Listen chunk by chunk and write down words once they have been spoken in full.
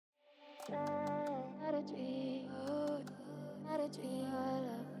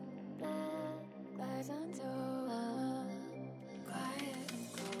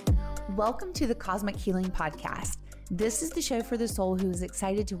Welcome to the Cosmic Healing Podcast. This is the show for the soul who is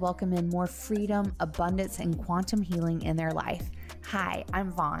excited to welcome in more freedom, abundance, and quantum healing in their life. Hi,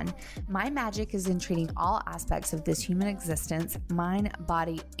 I'm Vaughn. My magic is in treating all aspects of this human existence, mind,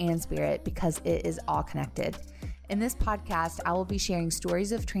 body, and spirit, because it is all connected. In this podcast, I will be sharing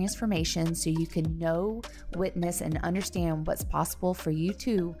stories of transformation so you can know, witness, and understand what's possible for you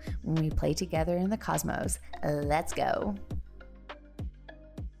too when we play together in the cosmos. Let's go.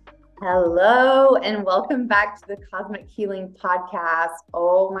 Hello, and welcome back to the Cosmic Healing Podcast.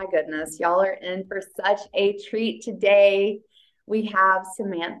 Oh my goodness, y'all are in for such a treat today. We have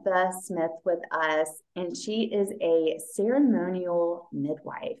Samantha Smith with us, and she is a ceremonial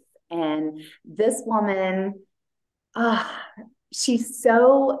midwife. And this woman, she's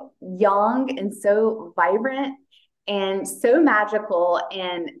so young and so vibrant and so magical.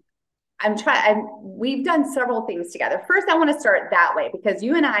 And we've done several things together. First, I want to start that way because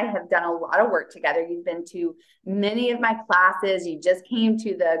you and I have done a lot of work together. You've been to many of my classes. You just came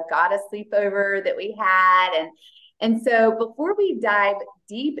to the goddess sleepover that we had. And so before we dive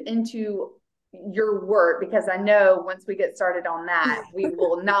deep into your work, because I know once we get started on that, we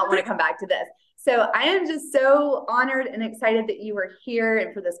will not want to come back to this. So I am just so honored and excited that you are here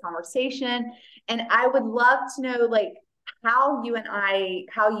and for this conversation. And I would love to know, how you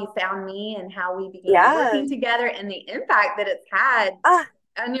found me and how we began working together and the impact that it's had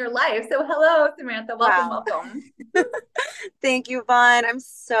on your life. So hello, Samantha. Welcome. Thank you, Vaughn. I'm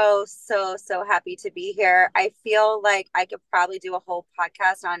so happy to be here. I feel like I could probably do a whole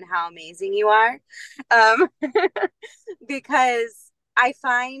podcast on how amazing you are. Because I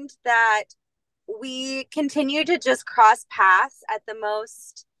find that we continue to just cross paths at the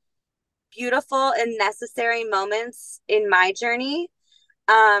most beautiful and necessary moments in my journey.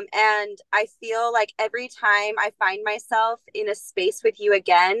 And I feel like every time I find myself in a space with you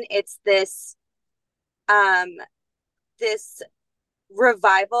again, it's this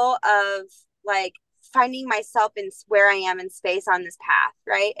revival of finding myself in where I am in space on this path,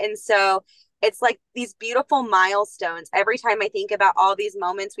 right? And so it's like these beautiful milestones every time I think about all these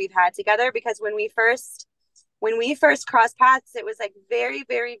moments we've had together, because when we first crossed paths, it was very,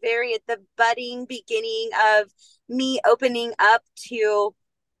 very, very at the budding beginning of me opening up to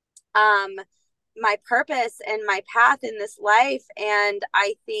my purpose and my path in this life. And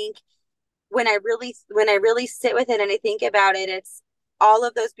I think when I really sit with it and I think about it, it's all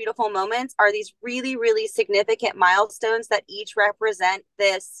of those beautiful moments are these really, really significant milestones that each represent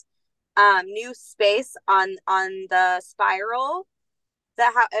this new space on the spiral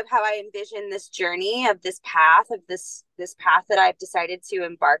of how I envision this journey of this path that I've decided to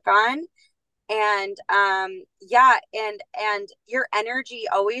embark on. And and your energy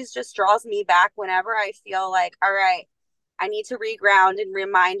always just draws me back whenever I feel like, all right, I need to reground and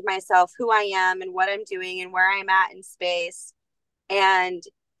remind myself who I am and what I'm doing and where I'm at in space. And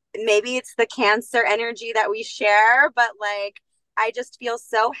maybe it's the Cancer energy that we share, but I just feel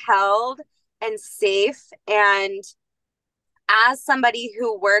so held and safe. And as somebody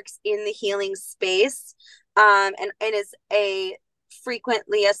who works in the healing space and is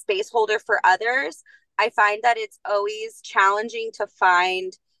frequently a space holder for others, I find that it's always challenging to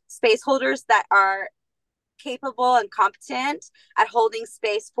find space holders that are capable and competent at holding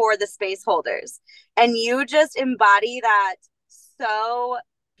space for the space holders. And you just embody that so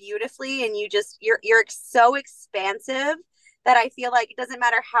beautifully, and you're so expansive that I feel like it doesn't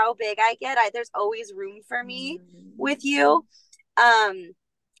matter how big I get, there's always room for me with you. And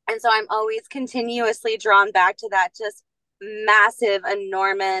so I'm always continuously drawn back to that just massive,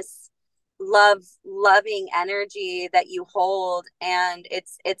 enormous, loving energy that you hold. And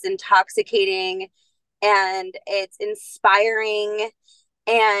it's intoxicating and it's inspiring.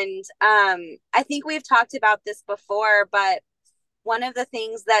 And I think we've talked about this before, but one of the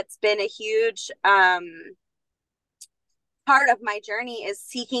things that's been a huge part of my journey is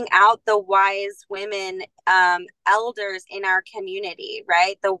seeking out the wise women, elders in our community,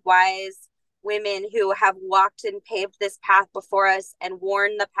 right? The wise women who have walked and paved this path before us and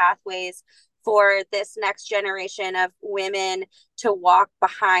worn the pathways for this next generation of women to walk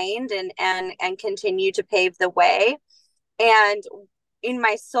behind and continue to pave the way. And in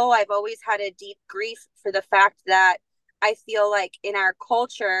my soul, I've always had a deep grief for the fact that I feel like in our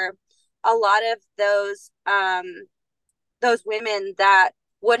culture, a lot of those women that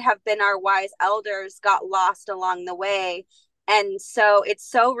would have been our wise elders got lost along the way. And so it's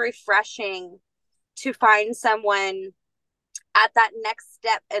so refreshing to find someone at that next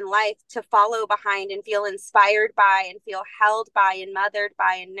step in life to follow behind and feel inspired by and feel held by and mothered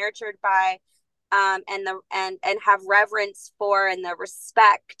by and nurtured by and have reverence for, and the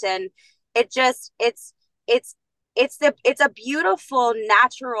respect. And it just it's a beautiful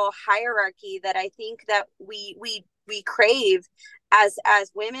natural hierarchy that I think that we crave as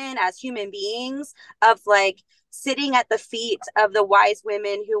women, as human beings, of like sitting at the feet of the wise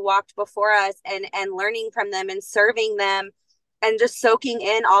women who walked before us, and learning from them and serving them, and just soaking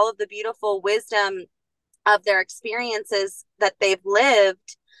in all of the beautiful wisdom of their experiences that they've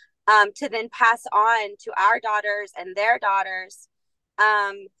lived, to then pass on to our daughters and their daughters.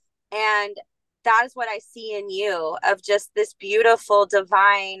 And that is what I see in you, of just this beautiful,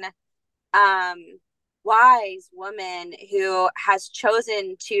 divine, um, wise woman who has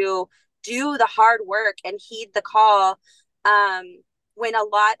chosen to do the hard work and heed the call, um, when a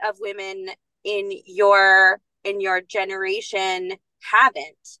lot of women in your generation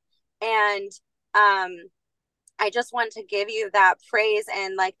haven't. And I just want to give you that praise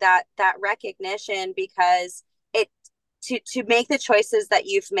and like that recognition, because it to make the choices that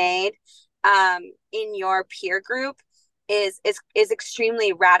you've made, in your peer group is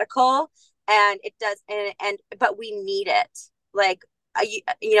extremely radical, and it does, and but we need it. Like,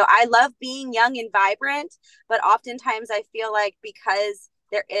 I love being young and vibrant, but oftentimes I feel like, because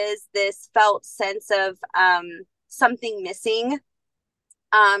there is this felt sense of something missing,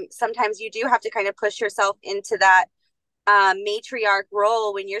 sometimes you do have to kind of push yourself into that matriarch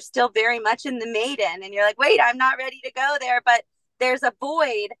role when you're still very much in the maiden, and you're like, wait, I'm not ready to go there, but there's a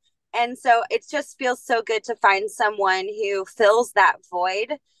void. And so it just feels so good to find someone who fills that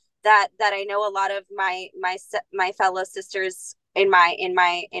void, that I know a lot of my fellow sisters in my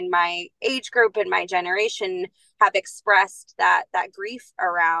age group, in my generation, have expressed that grief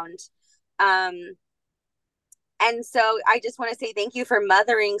around. um and so I just want to say thank you for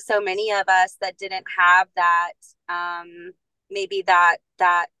mothering so many of us that didn't have that, maybe that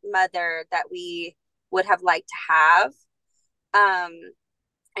mother that we would have liked to have, um,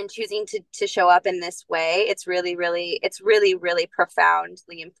 and choosing to show up in this way. It's really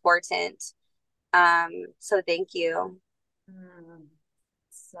profoundly important. So thank you. Mm,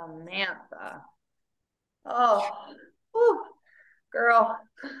 Samantha. Oh, whew, girl.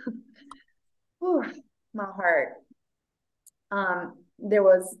 Whew, my heart. There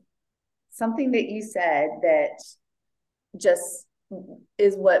was something that you said that just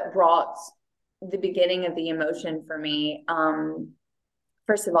is what brought the beginning of the emotion for me.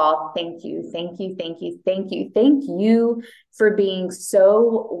 First of all, thank you, thank you, thank you, thank you, thank you for being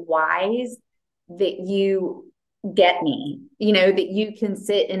so wise that you get me, that you can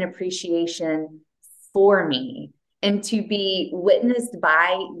sit in appreciation for me, and to be witnessed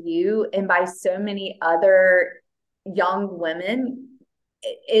by you and by so many other young women.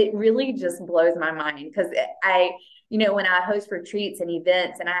 It really just blows my mind, because when I host retreats and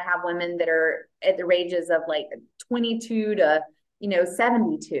events, and I have women that are at the ranges of like 22 to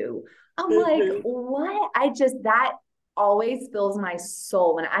 72. I'm like, Mm-hmm. what? That always fills my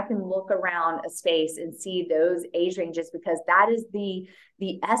soul when I can look around a space and see those age ranges, because that is the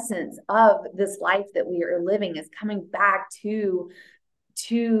essence of this life that we are living, is coming back to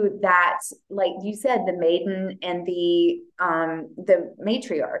that, like you said, the maiden and the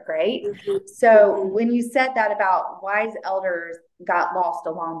matriarch, right? Mm-hmm. So Mm-hmm. when you said that about wise elders got lost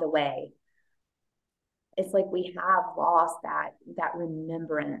along the way, it's like we have lost that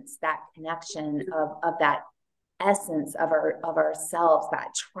remembrance, that connection of that essence of ourselves,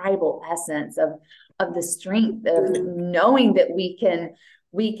 that tribal essence of the strength of knowing that we can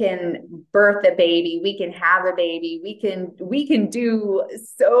birth a baby, we can have a baby, we can do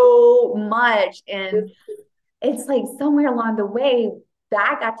so much. And it's like somewhere along the way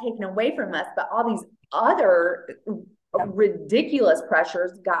that got taken away from us, but all these other ridiculous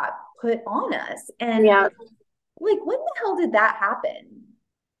pressures got put on us. And Yeah. like, when the hell did that happen?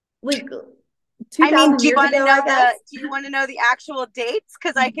 Like I mean, 2,000 years ago, I guess. do you want to know the actual dates?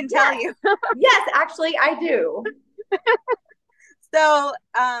 Because I can tell Yes. you. Yes, actually, I do. So,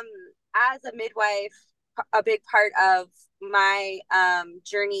 as a midwife, a big part of my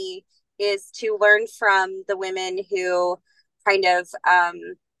journey is to learn from the women who kind of,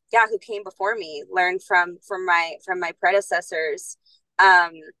 yeah, who came before me, learn from my predecessors.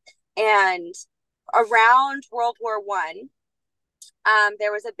 Um, and around World War I,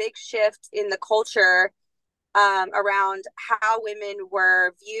 there was a big shift in the culture, around how women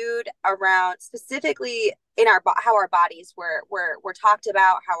were viewed, around specifically in how our bodies were talked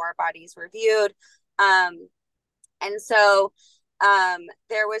about, how our bodies were viewed. um, and so,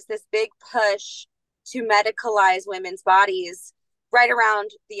 there was this big push to medicalize women's bodies right around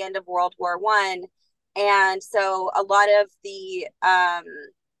the end of World War I. And so a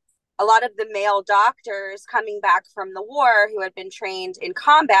a lot of the male doctors coming back from the war who had been trained in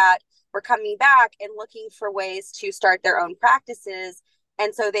combat were coming back and looking for ways to start their own practices.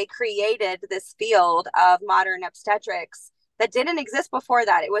 And so they created this field of modern obstetrics that didn't exist before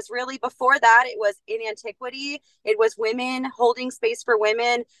that. It was really before that, it was in antiquity. It was women holding space for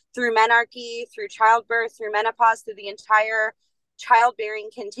women through menarche, through childbirth, through menopause, through the entire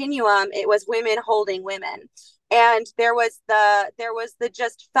childbearing continuum. It was women holding women. And there was the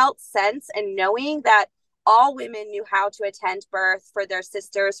just felt sense and knowing that all women knew how to attend birth for their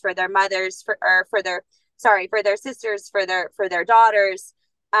sisters, for their mothers, for their for their sisters, for their daughters.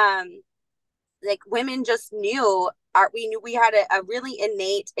 Like women just knew we knew we had a really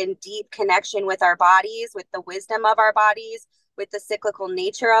innate and deep connection with our bodies, with the wisdom of our bodies, with the cyclical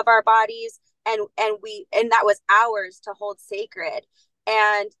nature of our bodies, and that was ours to hold sacred.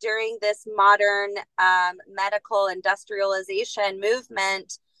 And during this modern medical industrialization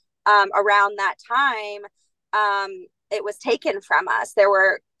movement around that time, it was taken from us. There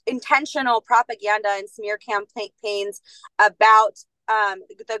were intentional propaganda and smear campaigns about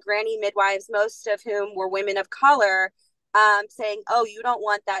the granny midwives, most of whom were women of color, saying, oh, you don't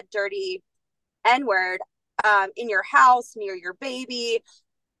want that dirty N-word in your house, near your baby,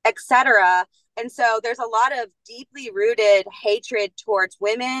 etc. And so there's a lot of deeply rooted hatred towards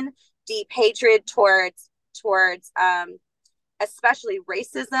women, deep hatred towards especially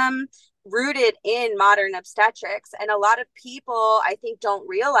racism, rooted in modern obstetrics. And a lot of people, I think, don't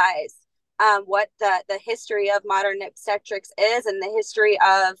realize what the history of modern obstetrics is, and the history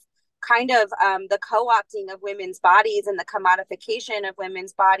of kind of the co-opting of women's bodies and the commodification of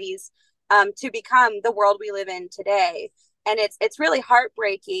women's bodies to become the world we live in today. And it's really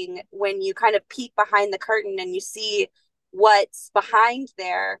heartbreaking when you kind of peek behind the curtain and you see what's behind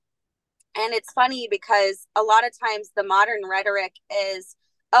there. And it's funny because a lot of times the modern rhetoric is,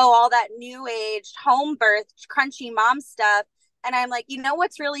 oh, all that new age home birth, crunchy mom stuff. And I'm like, you know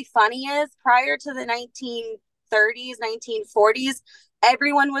what's really funny is prior to the 1930s, 1940s,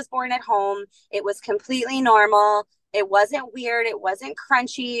 everyone was born at home. It was completely normal. It wasn't weird. It wasn't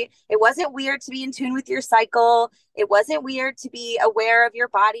crunchy. It wasn't weird to be in tune with your cycle. It wasn't weird to be aware of your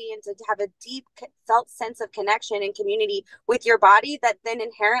body and to have a deep felt sense of connection and community with your body that then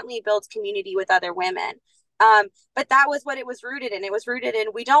inherently builds community with other women. But that was what it was rooted in. It was rooted in,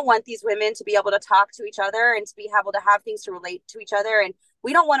 we don't want these women to be able to talk to each other and to be able to have things to relate to each other. And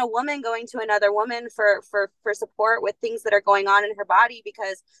we don't want a woman going to another woman for support with things that are going on in her body,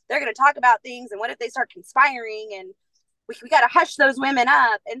 because they're going to talk about things. And what if they start conspiring? And we got to hush those women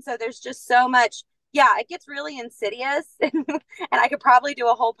up. And so there's just so much. Yeah, it gets really insidious. And I could probably do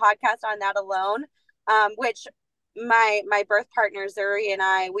a whole podcast on that alone, which my birth partner Zuri and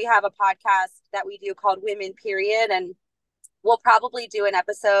I, we have a podcast that we do called Women Period, and we'll probably do an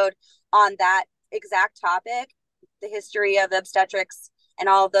episode on that exact topic, the history of obstetrics and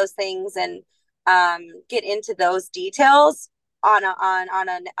all of those things, and get into those details on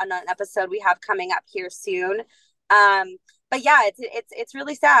an episode we have coming up here soon. But yeah, it's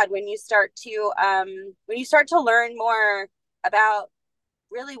really sad when you start to learn more about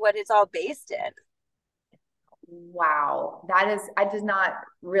really what it's all based in. Wow. I did not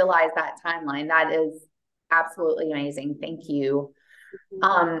realize that timeline. That is absolutely amazing. Thank you.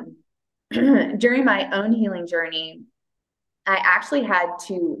 During my own healing journey, I actually had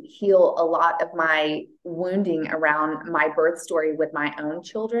to heal a lot of my wounding around my birth story with my own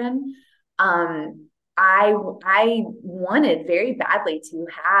children. I wanted very badly to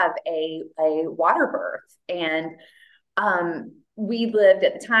have a water birth, and we lived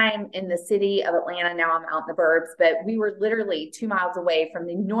at the time in the city of Atlanta. Now I'm out in the burbs, but we were literally 2 miles away from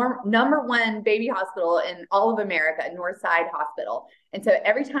the number one baby hospital in all of America, Northside Hospital. And so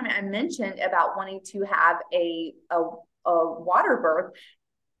every time I mentioned about wanting to have a water birth,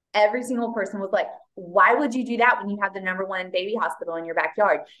 every single person was like, why would you do that when you have the number one baby hospital in your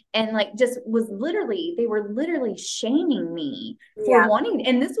backyard? And like, they were literally shaming me for wanting,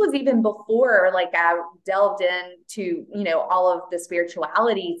 and this was even before like I delved into, all of the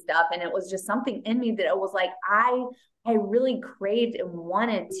spirituality stuff. And it was just something in me that it was like, I really craved and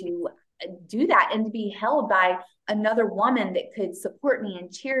wanted to do that, and to be held by another woman that could support me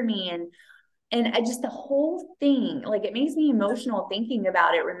and cheer me. And I just, the whole thing, like, it makes me emotional thinking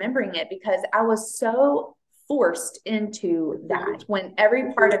about it, remembering it, because I was so forced into that when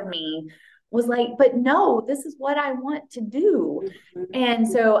every part of me was like, but no, this is what I want to do. And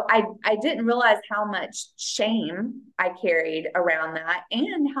so I didn't realize how much shame I carried around that,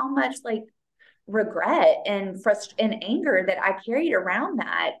 and how much like regret and and anger that I carried around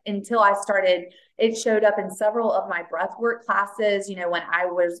that until I started. It showed up in several of my breath work classes, you know, when I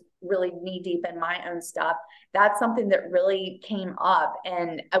was really knee deep in my own stuff. That's something that really came up.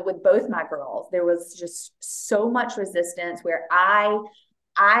 And with both my girls, there was just so much resistance where I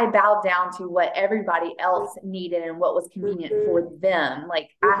bowed down to what everybody else needed and what was convenient for them.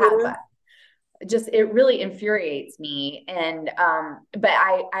 Like I have just, it really infuriates me. And but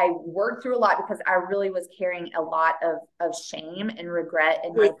I worked through a lot because I really was carrying a lot of shame and regret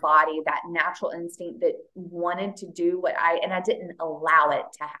in my body, that natural instinct that wanted to do what I didn't allow it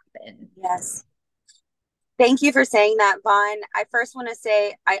to happen. Yes. Thank you for saying that, Vaughn. I first want to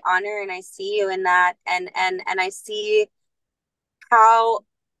say I honor and I see you in that, and I see how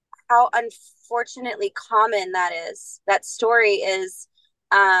unfortunately common that is. That story is.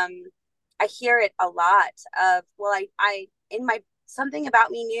 I hear it a lot of, well, I in my something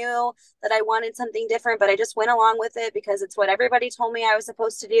about me knew that I wanted something different, but I just went along with it because it's what everybody told me I was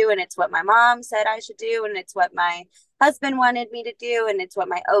supposed to do, and it's what my mom said I should do, and it's what my husband wanted me to do, and it's what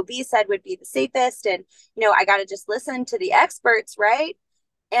my OB said would be the safest, and I got to just listen to the experts, right?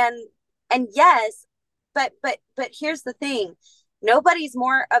 And yes, but here's the thing. Nobody's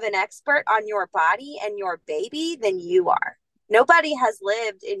more of an expert on your body and your baby than you are. Nobody has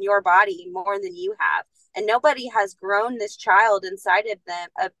lived in your body more than you have. And nobody has grown this child inside of them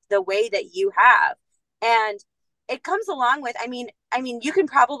the way that you have. And it comes along with, I mean, you can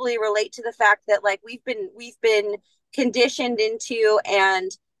probably relate to the fact that like we've been conditioned into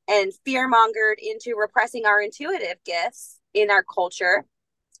and fear mongered into repressing our intuitive gifts in our culture.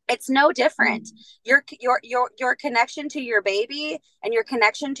 It's no different. Your connection to your baby and your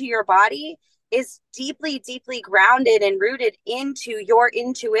connection to your body is deeply, deeply grounded and rooted into your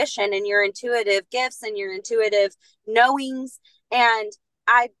intuition and your intuitive gifts and your intuitive knowings. And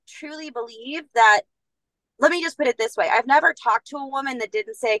I truly believe that, let me just put it this way. I've never talked to a woman that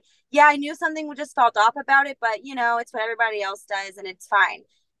didn't say, yeah, I knew something just felt off about it, but it's what everybody else does and it's fine.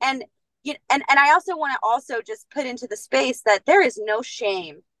 And I also want to also just put into the space that there is no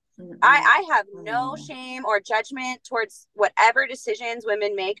shame. I have no shame or judgment towards whatever decisions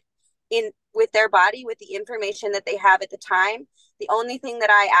women make with their body, with the information that they have at the time. The only thing that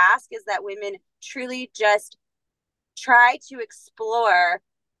I ask is that women truly just try to explore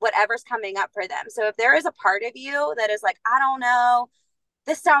whatever's coming up for them. So if there is a part of you that is like, I don't know,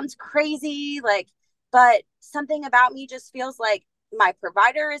 this sounds crazy, like, but something about me just feels like my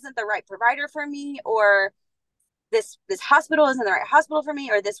provider isn't the right provider for me, or this hospital isn't the right hospital for me,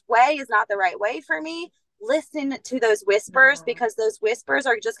 or this way is not the right way for me, listen to those whispers, because those whispers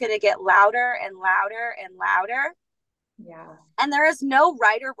are just going to get louder and louder and louder. Yeah. And there is no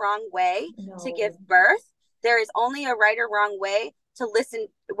right or wrong way to give birth. There is only a right or wrong way to listen,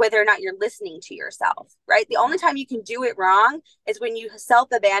 whether or not you're listening to yourself, right? The only time you can do it wrong is when you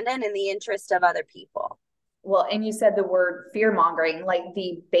self-abandon in the interest of other people. Well, and you said the word fear mongering, like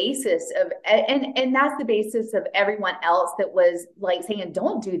the basis of, and that's the basis of everyone else that was like saying,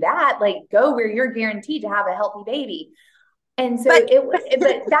 don't do that. Like go where you're guaranteed to have a healthy baby. And so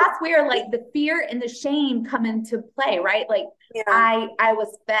but that's where like the fear and the shame come into play, right? Like I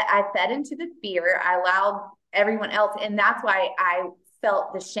fed into the fear. I allowed everyone else. And that's why I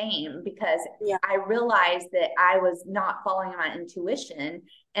felt the shame, because I realized that I was not following my intuition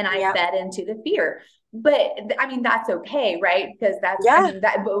and I fed into the fear. But I mean, that's okay, right? Because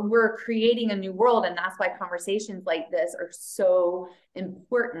but we're creating a new world. And that's why conversations like this are so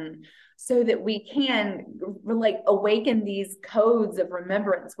important, so that we can like awaken these codes of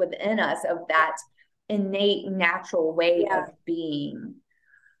remembrance within us of that innate natural way of being.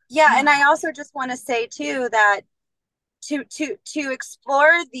 Yeah. And I also just want to say too, that to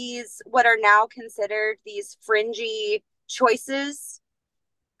explore these, what are now considered these fringy choices,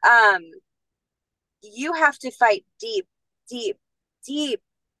 you have to fight deep, deep, deep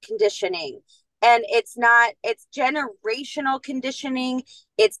conditioning. And it's generational conditioning.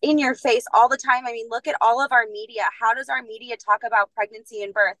 It's in your face all the time. I mean, look at all of our media. How does our media talk about pregnancy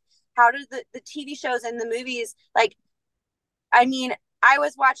and birth? How do the TV shows and the movies, like, I mean, I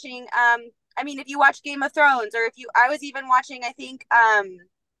was watching, if you watch Game of Thrones, or I was even watching, I think,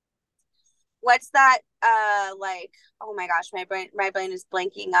 what's that, oh my gosh, my brain is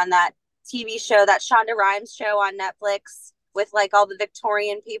blanking on that TV show, that Shonda Rhimes show on Netflix with like all the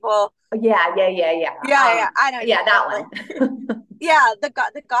Victorian people. Yeah. I don't know. Yeah, that one. Yeah,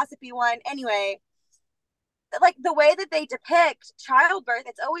 the gossipy one. Anyway, like the way that they depict childbirth,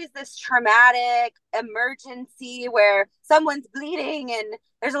 it's always this traumatic emergency where someone's bleeding and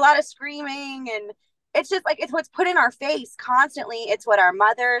there's a lot of screaming, it's just like, it's what's put in our face constantly. It's what our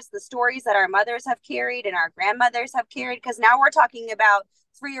mothers, the stories that our mothers have carried and our grandmothers have carried, because now we're talking about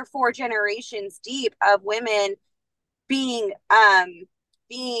 3 or 4 generations deep of women being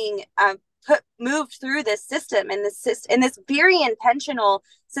moved through this system, and this very intentional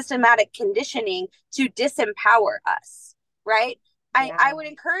systematic conditioning to disempower us, right? I Yeah. would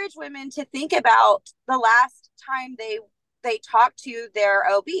encourage women to think about the last time they talked to their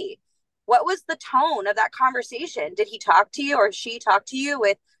OB. What was the tone of that conversation? Did he talk to you, or she talk to you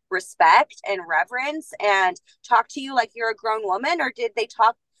with respect and reverence and talk to you like you're a grown woman? Or did they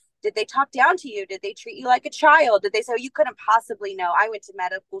talk down to you? Did they treat you like a child? Did they say, oh, you couldn't possibly know? I went to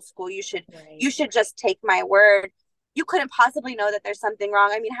medical school. You should Right. you should just take my word. You couldn't possibly know that there's something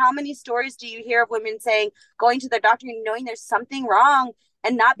wrong. I mean, how many stories do you hear of women saying, going to their doctor and knowing there's something wrong,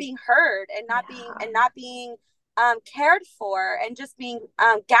 and not being heard, and Yeah. not being cared for, and just being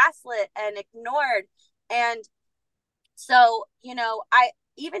gaslit and ignored. And so, I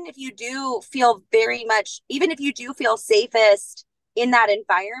even if you do feel very much, even if you do feel safest in that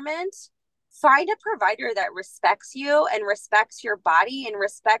environment, find a provider that respects you and respects your body and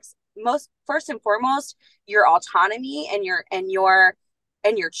respects, most first and foremost, your autonomy and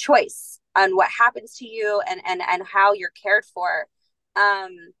your choice on what happens to you, and how you're cared for,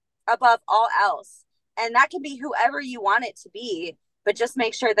 um above all else. And that can be whoever you want it to be, but just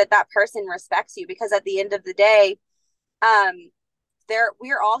make sure that that person respects you, because at the end of the day, um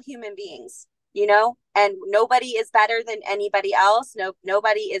we're all human beings, and nobody is better than anybody else.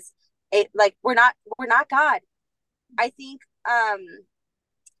 Nobody is like, we're not God. I think,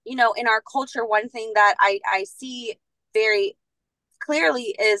 in our culture, one thing that I see very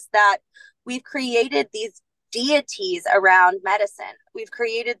clearly is that we've created these deities around medicine. We've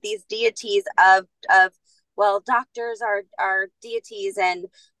created these deities of well, doctors are deities, and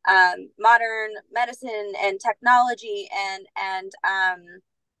modern medicine and technology, and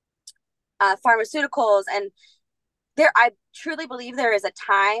pharmaceuticals, and I truly believe there is a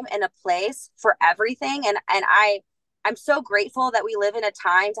time and a place for everything, and I'm so grateful that we live in a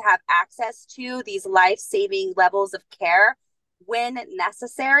time to have access to these life-saving levels of care when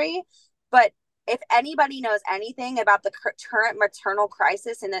necessary. But if anybody knows anything about the current maternal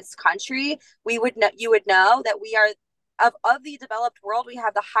crisis in this country, you would know that we are, of the developed world, we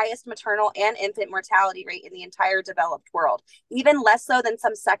have the highest maternal and infant mortality rate in the entire developed world, even less so than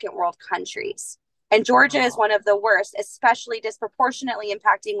some second world countries. And Georgia is Wow. one of the worst, especially disproportionately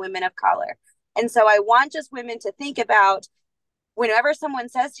impacting women of color. And so I want just women to think about, whenever someone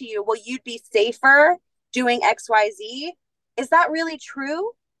says to you, well, you'd be safer doing XYZ, is that really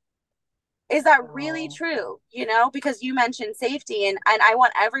true? Is that really Wow. true? Because you mentioned safety, and I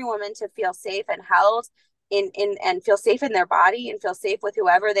want every woman to feel safe and held in and feel safe in their body, and feel safe with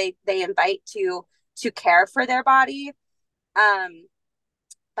whoever they invite to care for their body. Um,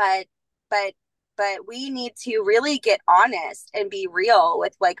 but but but we need to really get honest and be real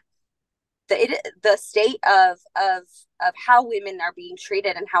with, like, the state of how women are being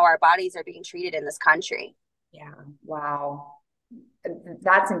treated and how our bodies are being treated in this country. Yeah. Wow.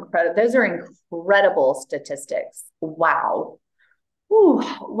 That's incredible. Those are incredible statistics. Wow. Ooh,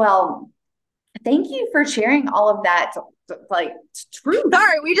 well, thank you for sharing all of that, like, truth.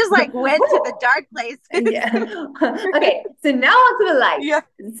 Sorry, we just like went to the dark places. Yeah. Okay, so now on to the light. Yeah.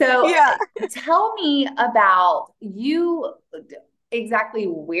 So Yeah. tell me about you, exactly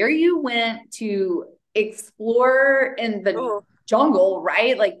where you went to explore in the Ooh. jungle,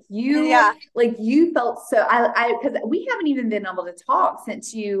 right? Yeah. Like you felt so, because we haven't even been able to talk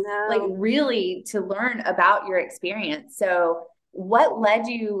since you, like, No. really to learn about your experience. So what led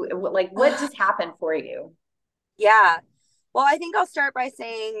you, like, what just happened for you? Yeah. Well, I think I'll start by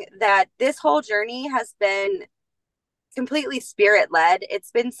saying that this whole journey has been completely spirit led.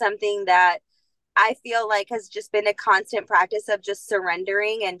 It's been something that I feel like has just been a constant practice of just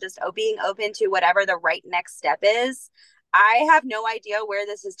surrendering and just being open to whatever the right next step is. I have no idea where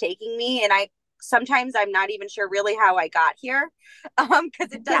this is taking me, and I sometimes I'm not even sure really how I got here,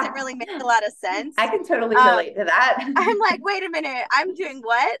 because it doesn't Yeah, really make a lot of I sense. can totally Um, relate to that. I'm like, wait a minute, I'm doing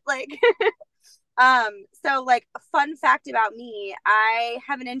what? Like, so, like, a fun fact about me, I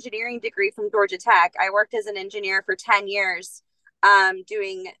have an engineering degree from Georgia Tech. I worked as an engineer for 10 years,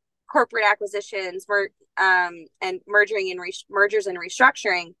 doing corporate acquisitions, and mergers and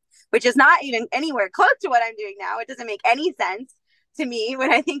restructuring, which is not even anywhere close to what I'm doing now. It doesn't make any sense to me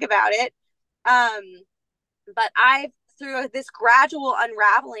when I think about it. Um, but I've, through this gradual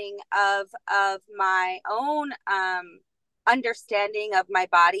unraveling of my own understanding of my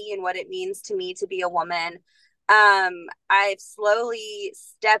body and what it means to me to be a woman, I've slowly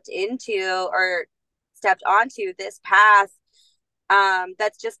stepped into, or stepped onto this path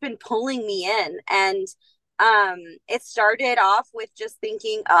that's just been pulling me in. And it started off with just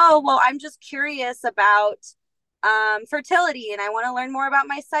thinking, oh, well, I'm just curious about fertility, and I want to learn more about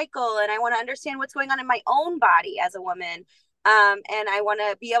my cycle, and I want to understand what's going on in my own body as a woman. And I want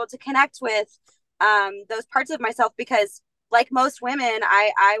to be able to connect with those parts of myself, because like most women,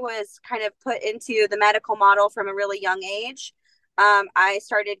 I was kind of put into the medical model from a really young age. I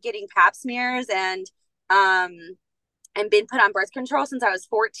started getting pap smears and been put on birth control since I was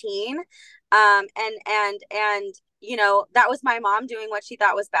 14. And you know, that was my mom doing what she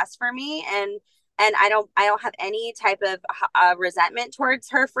thought was best for me. And I don't have any type of resentment towards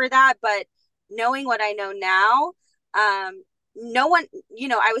her for that. But knowing what I know now, no one, you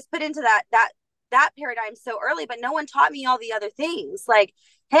know, I was put into that paradigm so early, but no one taught me all the other things. Like,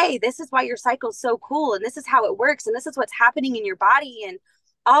 hey, this is why your cycle's so cool, and this is how it works, and this is what's happening in your body, and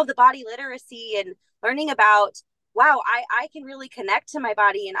all the body literacy, and learning about, wow, I can really connect to my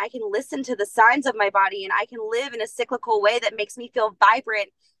body, and I can listen to the signs of my body, and I can live in a cyclical way that makes me feel vibrant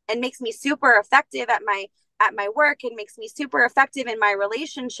and makes me super effective at my work, and makes me super effective in my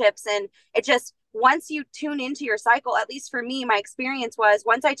relationships. And it just, once you tune into your cycle, at least for me, my experience was,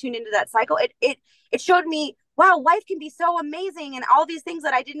 once I tuned into that cycle, it showed me, wow, life can be so amazing, and all these things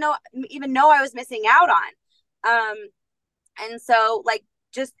that I didn't even know I was missing out on. And so, like,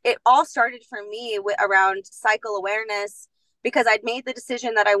 just, it all started for me around cycle awareness, because I'd made the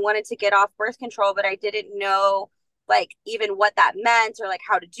decision that I wanted to get off birth control, but I didn't know, like, even what that meant, or like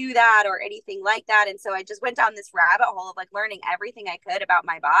how to do that, or anything like that. And so I just went down this rabbit hole of like learning everything I could about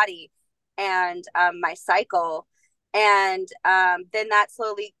my body and my cycle. And then that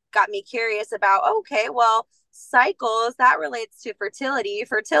slowly got me curious about, okay, well, cycles, that relates to fertility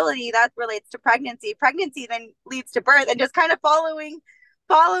that relates to pregnancy then leads to birth, and just kind of following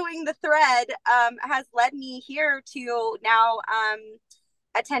the thread has led me here to now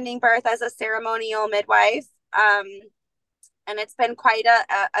attending birth as a ceremonial midwife. And it's been quite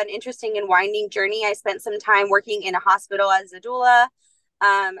an interesting and winding journey. I spent some time working in a hospital as a doula.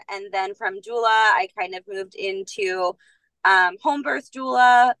 And then from doula, I kind of moved into home birth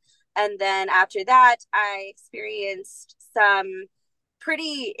doula. And then after that, I experienced some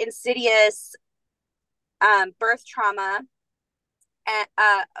pretty insidious birth trauma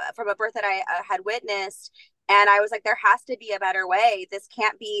from a birth that I had witnessed. And I was like, there has to be a better way. This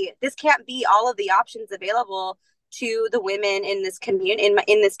can't be all of the options available to the women in this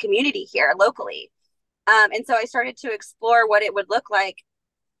in this community here locally. And so I started to explore what it would look like.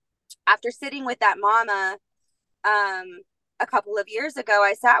 After sitting with that mama a couple of years ago,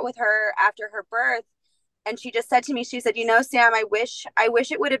 I sat with her after her birth, and she just said to me, she said, you know, Sam, I wish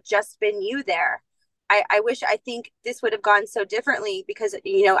it would have just been you there. I think this would have gone so differently, because,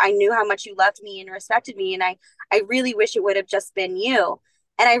 you know, I knew how much you loved me and respected me. And I really wish it would have just been you.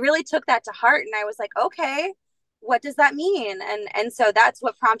 And I really took that to heart. And I was like, okay, what does that mean? And so that's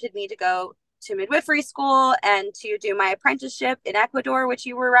what prompted me to go to midwifery school and to do my apprenticeship in Ecuador, which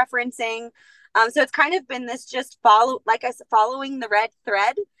you were referencing. So it's kind of been this just following the red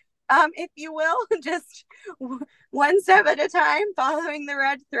thread, if you will, just one step at a time, following the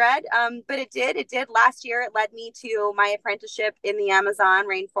red thread. But it did last year. It led me to my apprenticeship in the Amazon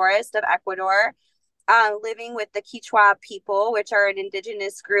rainforest of Ecuador, living with the Quechua people, which are an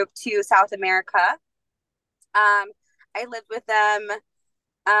indigenous group to South America. I lived with them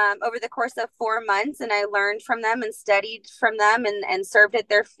over the course of 4 months, and I learned from them and studied from them, and served at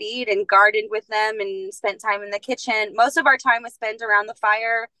their feet and gardened with them and spent time in the kitchen. Most of our time was spent around the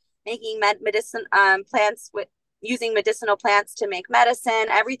fire, making medicine plants, with using medicinal plants to make medicine.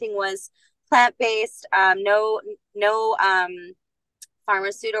 Everything was plant-based, no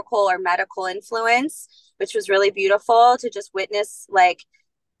pharmaceutical or medical influence, which was really beautiful to just witness, like,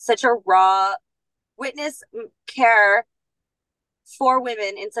 such a raw witness care for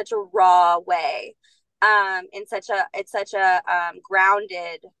women in such a raw way, in such a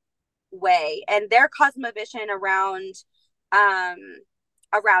grounded way. And their cosmovision around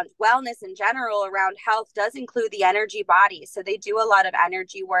wellness in general, around health, does include the energy body. So they do a lot of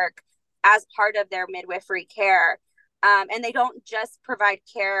energy work as part of their midwifery care. And they don't just provide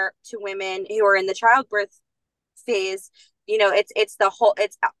care to women who are in the childbirth phase. You know, it's the whole,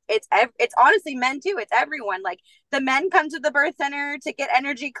 it's honestly men too. It's everyone. Like, the men come to the birth center to get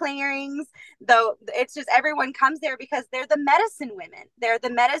energy clearings, though it's just, everyone comes there because they're the medicine women. They're the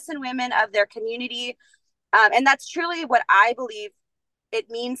medicine women of their community. And that's truly what I believe it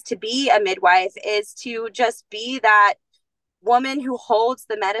means to be a midwife, is to just be that woman who holds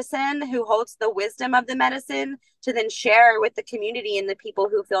the medicine, who holds the wisdom of the medicine, to then share with the community and the people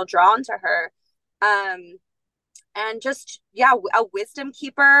who feel drawn to her. Um, and just, yeah, a wisdom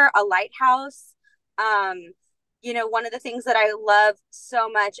keeper, a lighthouse. Um, one of the things that I love so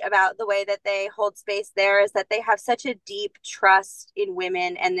much about the way that they hold space there is that they have such a deep trust in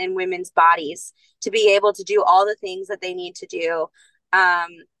women and in women's bodies to be able to do all the things that they need to do um,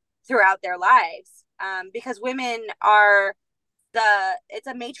 throughout their lives. Because women are it's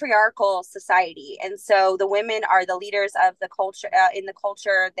a matriarchal society, and so the women are the leaders of the culture. In the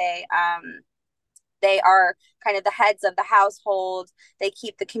culture, they are kind of the heads of the household. They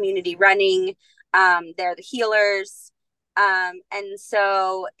keep the community running. They're the healers. And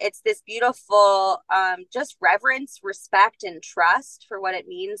so it's this beautiful just reverence, respect, and trust for what it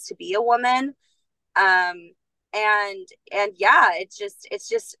means to be a woman. Um, and yeah, it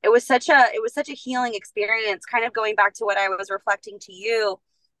was such a healing experience, kind of going back to what I was reflecting to you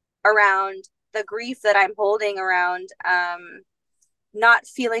around the grief that I'm holding around not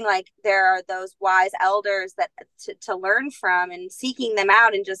feeling like there are those wise elders that to learn from, and seeking them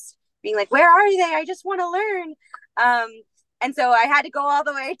out and just being like, where are they? I just want to learn. And so I had to go all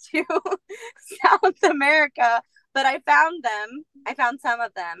the way to South America, but I found them. I found some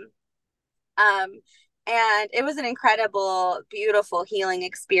of them. And it was an incredible, beautiful healing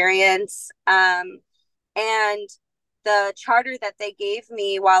experience. And the charter that they gave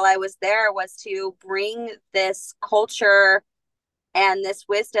me while I was there was to bring this culture and this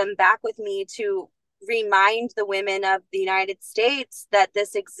wisdom back with me, to remind the women of the United States that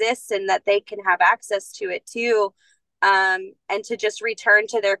this exists and that they can have access to it too. And to just return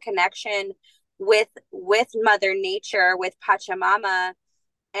to their connection with Mother Nature, with Pachamama,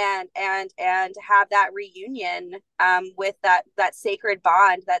 and have that reunion with that sacred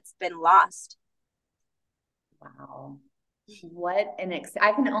bond that's been lost. Wow.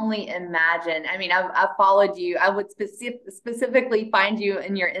 I can only imagine. I mean, I've followed you. I would specifically find you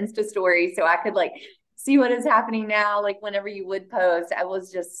in your Insta story so I could like see what is happening now. Like whenever you would post, I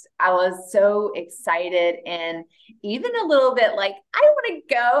was so excited, and even a little bit like, I want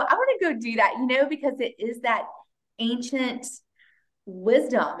to go do that, because it is that ancient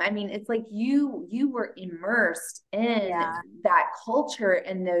wisdom. I mean, it's like you were immersed in Yeah. that culture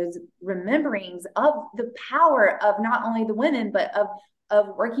and those rememberings of the power of not only the women, but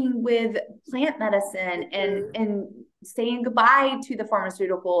of working with plant medicine, Mm-hmm. and saying goodbye to the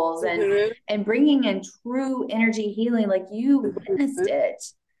pharmaceuticals, Mm-hmm. and bringing in true energy healing. Like you Mm-hmm. witnessed it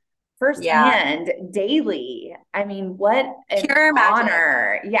Yeah. firsthand daily. I mean, what an Pure magic.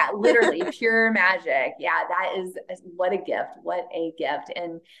 honor. Yeah, literally pure magic. Yeah, that is what a gift. What a gift.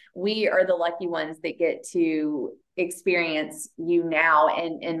 And we are the lucky ones that get to experience you now,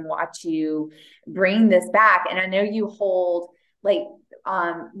 and watch you bring this back. And I know you hold like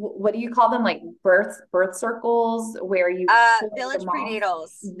what do you call them, like birth circles, where you hold the Village moms?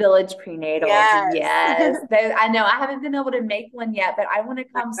 prenatals. Village prenatals, Yes. yes. I know I haven't been able to make one yet, but I want to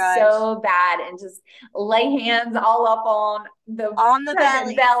My come gosh. so bad and just lay hands all up on the On the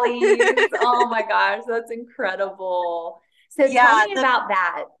pregnant bellies. bellies. Oh my gosh, that's incredible. So tell Yeah, me about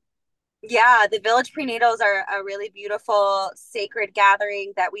that. the village prenatals are a really beautiful sacred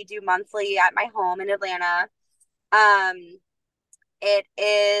gathering that we do monthly at my home in Atlanta. Um, it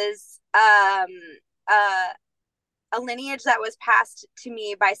is uh, a lineage that was passed to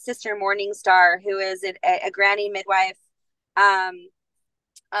me by Sister Morningstar, who is a granny midwife, um,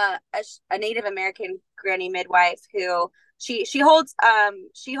 a Native American granny midwife who she holds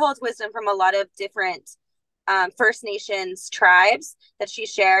wisdom from a lot of different First Nations tribes that she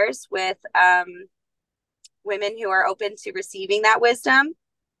shares with women who are open to receiving that wisdom.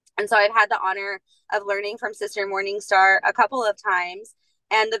 And so I've had the honor of learning from Sister Morningstar a couple of times.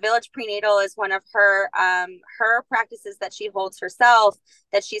 And the village prenatal is one of her practices that she holds herself,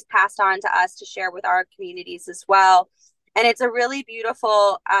 that she's passed on to us to share with our communities as well. And it's a really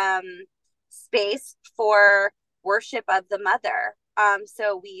beautiful space for worship of the mother.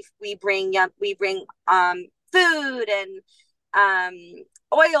 So we bring food and um,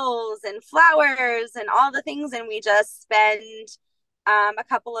 oils and flowers and all the things, and we just spend a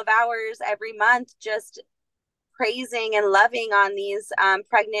couple of hours every month just praising and loving on these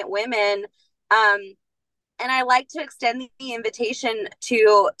pregnant women. Um, and I like to extend the invitation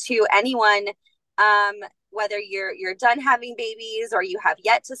to anyone, um, whether you're done having babies or you have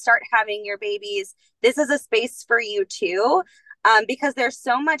yet to start having your babies. This is a space for you too, because there's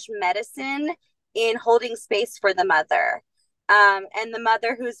so much medicine in holding space for the mother, and the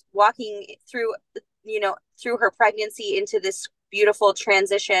mother who's walking through, through her pregnancy into this beautiful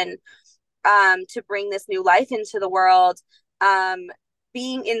transition, to bring this new life into the world. Um,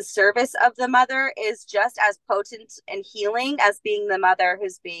 being in service of the mother is just as potent and healing as being the mother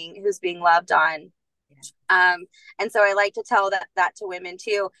who's being loved on. And so I like to tell that to women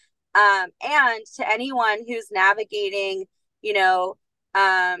too. And to anyone who's navigating, you know,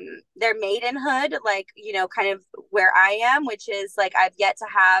 their maidenhood, like, kind of where I am, which is like, I've yet to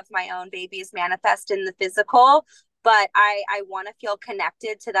have my own babies manifest in the physical, but I want to feel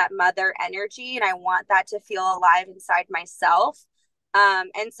connected to that mother energy, and I want that to feel alive inside myself.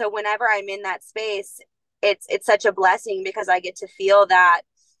 And so whenever I'm in that space, it's such a blessing because I get to feel that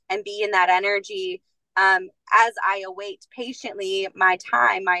and be in that energy, as I await patiently my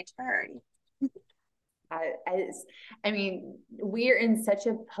time, my turn. I, I mean, we're in such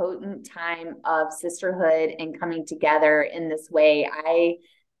a potent time of sisterhood and coming together in this way.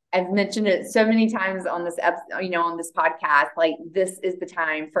 I've mentioned it so many times on this episode, on this podcast. Like, this is the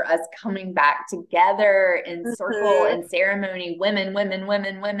time for us coming back together in circle Mm-hmm. and ceremony. Women, women,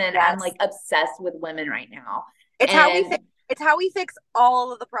 women, women. I'm Yes. like obsessed with women right now, It's how we and fix it's how we fix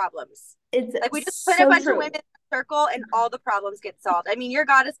all of the problems. Like, we just it's put a so bunch of true. women in a circle and all the problems get solved. I mean, your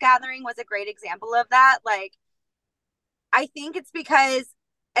goddess gathering was a great example of that. Like, I think it's because,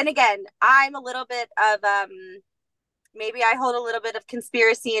 and again, I'm a little bit of maybe I hold a little bit of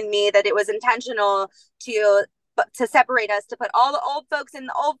conspiracy in me that it was intentional to separate us, to put all the old folks in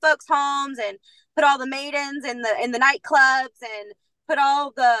the old folks homes, and put all the maidens in the nightclubs, and put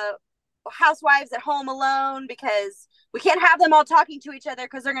all the housewives at home alone, because we can't have them all talking to each other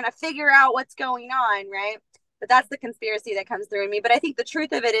because they're going to figure out what's going on, right? But that's the conspiracy that comes through in me. But I think the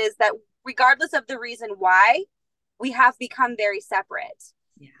truth of it is that regardless of the reason why, we have become very separate.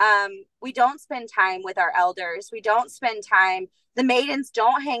 Yeah. We don't spend time with our elders. We don't spend time. The maidens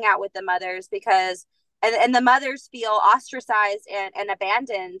don't hang out with the mothers because, and the mothers feel ostracized and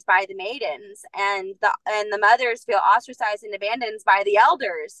abandoned by the maidens, and the mothers feel ostracized and abandoned by the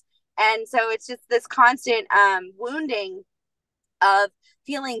elders. And so it's just this constant wounding of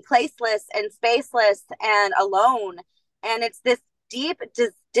feeling placeless and spaceless and alone. And it's this deep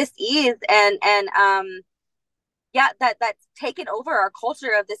dis-ease and yeah, that's taken over our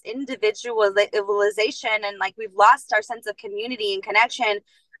culture of this individualization, and like, we've lost our sense of community and connection.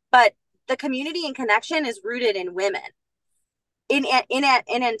 But the community and connection is rooted in women. In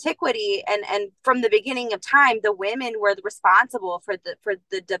antiquity, and from the beginning of time, the women were responsible for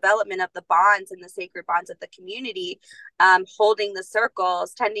the development of the bonds and the sacred bonds of the community, holding the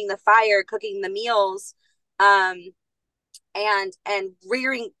circles, tending the fire, cooking the meals, um, and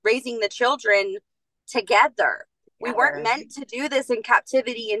raising the children together. We weren't Together. meant to do this in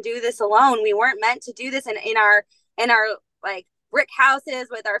captivity and do this alone. We weren't meant to do this in our like brick houses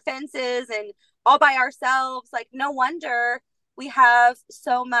with our fences and all by ourselves. Like, no wonder we have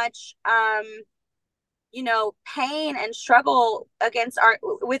so much pain and struggle against our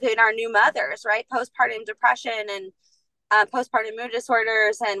within our new mothers, right? Postpartum depression and postpartum mood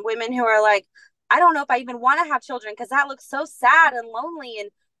disorders, and women who are like, I don't know if I even want to have children because that looks so sad and lonely. And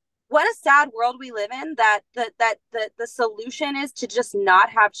what a sad world we live in, that the solution is to just not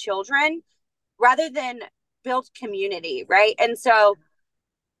have children rather than build community, right? And so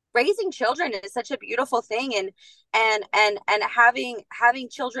raising children is such a beautiful thing, and having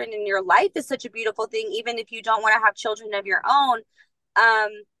children in your life is such a beautiful thing, even if you don't want to have children of your own.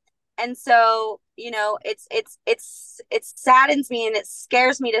 And so, it saddens me and it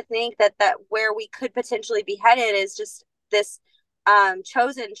scares me to think that where we could potentially be headed is just this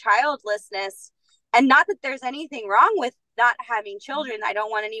chosen childlessness. And not that there's anything wrong with not having children. I don't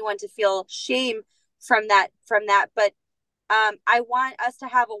want anyone to feel shame from that, but I want us to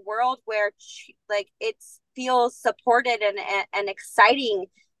have a world where like it feels supported and exciting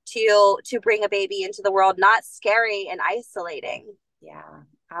to bring a baby into the world, not scary and isolating. Yeah,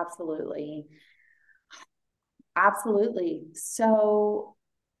 absolutely. Absolutely. So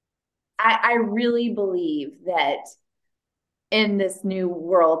I really believe that in this new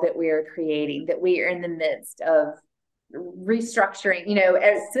world that we are creating, that we are in the midst of restructuring,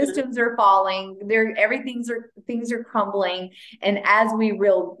 as systems are falling, things are crumbling. And as we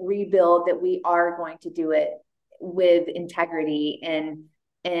rebuild, that we are going to do it with integrity and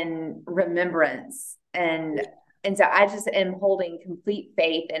remembrance. And so I just am holding complete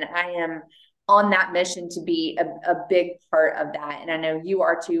faith, and I am on that mission to be a big part of that. And I know you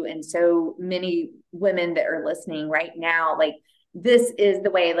are too. And so many women that are listening right now, like, this is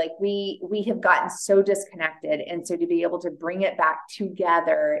the way. Like, we have gotten so disconnected, and so to be able to bring it back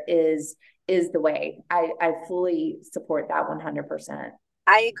together is the way. I fully support that 100%.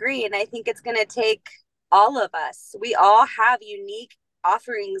 I agree. And I think it's going to take all of us. We all have unique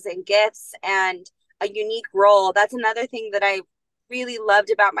offerings and gifts and a unique role. That's another thing that I really loved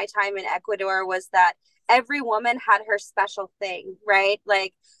about my time in Ecuador was that every woman had her special thing, right?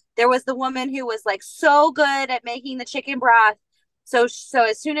 Like there was the woman who was like so good at making the chicken broth. So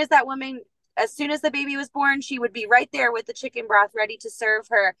as soon as that woman, as soon as the baby was born, she would be right there with the chicken broth ready to serve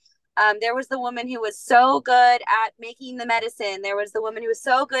her. There was the woman who was so good at making the medicine. There was the woman who was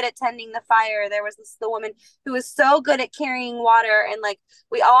so good at tending the fire. There was the woman who was so good at carrying water. And like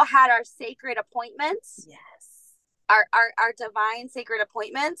we all had our sacred appointments. Yes. Our divine sacred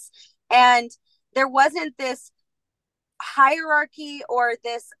appointments. And there wasn't this hierarchy or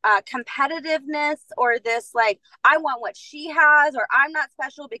this competitiveness or this like I want what she has or I'm not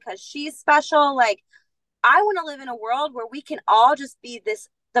special because she's special. Like I want to live in a world where we can all just be this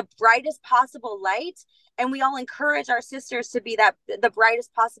the brightest possible light, and we all encourage our sisters to be that the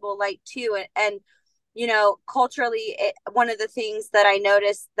brightest possible light too. And you know, culturally, one of the things that I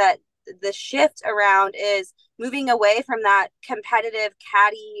noticed that the shift around is moving away from that competitive,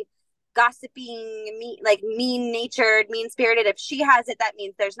 catty, gossiping, mean natured, mean spirited. If she has it, that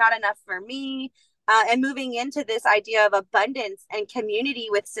means there's not enough for me. And moving into this idea of abundance and community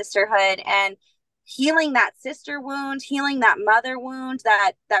with sisterhood and healing that sister wound, healing that mother wound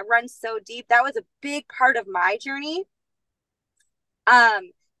that runs so deep. That was a big part of my journey.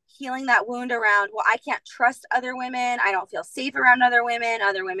 Healing that wound around, well, I can't trust other women. I don't feel safe around other women.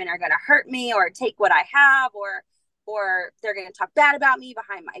 Other women are going to hurt me or take what I have, or they're going to talk bad about me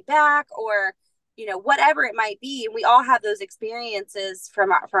behind my back, or you know, whatever it might be. And we all have those experiences from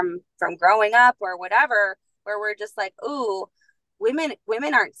growing up or whatever, where we're just like, ooh, women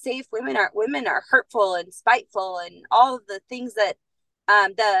aren't safe. Women are hurtful and spiteful and all of the things that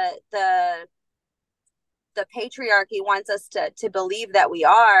the patriarchy wants us to believe that we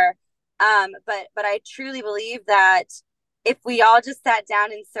are. But I truly believe that if we all just sat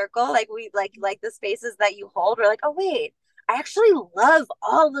down in circle, like the spaces that you hold, we're like, oh wait, I actually love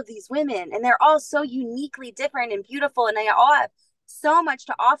all of these women, and they're all so uniquely different and beautiful, and they all have so much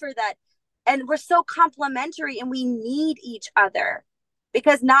to offer that, and we're so complementary, and we need each other.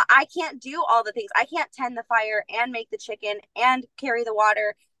 Because not I can't do all the things. I can't tend the fire and make the chicken and carry the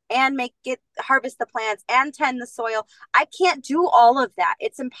water and harvest the plants and tend the soil. I can't do all of that.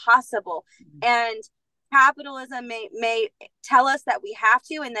 It's impossible. And capitalism may tell us that we have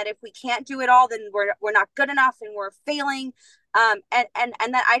to, and that if we can't do it all, then we're not good enough and we're failing. And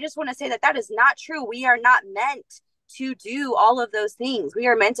that I just want to say that is not true. We are not meant to do all of those things. We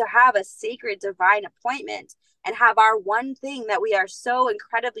are meant to have a sacred divine appointment and have our one thing that we are so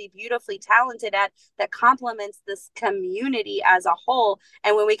incredibly beautifully talented at that complements this community as a whole.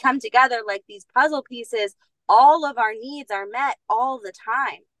 And when we come together like these puzzle pieces, all of our needs are met all the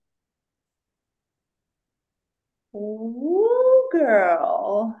time. Ooh,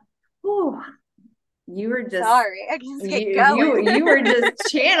 girl. Ooh. You were just sorry, I just get going. You were just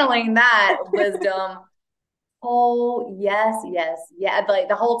channeling that wisdom. Oh, yes, yes, yeah. Like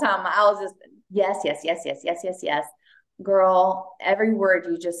the whole time I was just yes, yes, yes, yes, yes, yes, yes. Girl, every word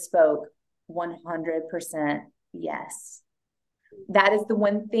you just spoke, 100% yes. That is the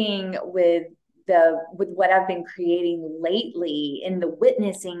one thing with what I've been creating lately in the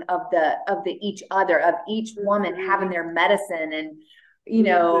witnessing of the each other, of each woman having their medicine, and you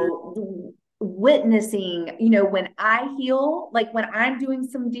know, witnessing, you know, when I heal, like when I'm doing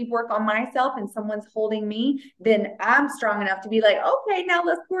some deep work on myself and someone's holding me, then I'm strong enough to be like, okay, now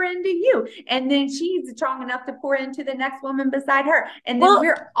let's pour into you. And then she's strong enough to pour into the next woman beside her. And then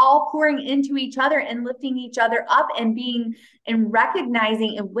we're all pouring into each other and lifting each other up and being and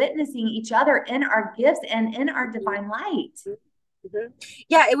recognizing and witnessing each other in our gifts and in our divine light.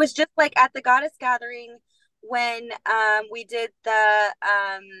 Yeah, it was just like at the goddess gathering when we did the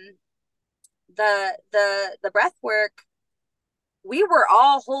breath work. We were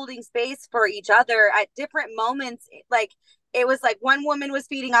all holding space for each other at different moments. Like it was like one woman was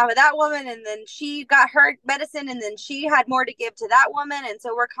feeding off of that woman, and then she got her medicine, and then she had more to give to that woman. And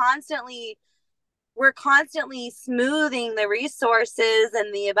so we're constantly smoothing the resources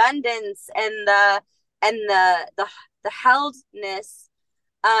and the abundance and the heldness,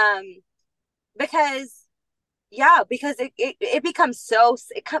 because it becomes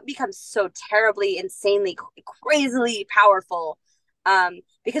so terribly, insanely, crazily powerful,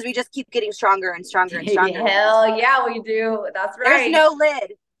 because we just keep getting stronger and stronger and stronger. Hell yeah, we do. That's right. There's no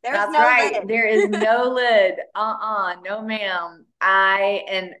lid. That's right. Lid. There is no lid. No ma'am. I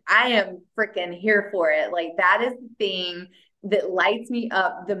am freaking here for it. Like that is the thing that lights me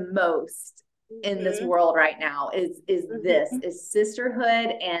up the most in this world right now is this is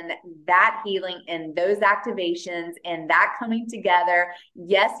sisterhood and that healing and those activations and that coming together.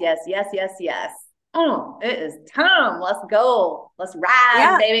 Yes, yes, yes, yes, yes. Oh, it is time. Let's go. Let's rise,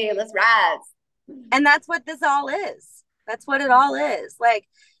 Yeah. baby. Let's rise. And that's what this all is. That's what it all is. Like,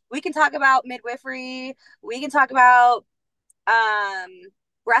 we can talk about midwifery, we can talk about um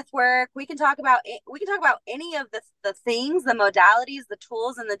breath work, we can talk about any of the things, the modalities, the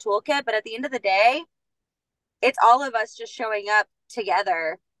tools in the toolkit, but at the end of the day, it's all of us just showing up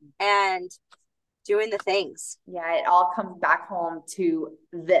together and doing the things. Yeah, it all comes back home to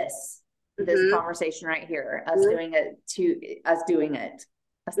this Mm-hmm. conversation right here. Us Mm-hmm. doing it to us doing it.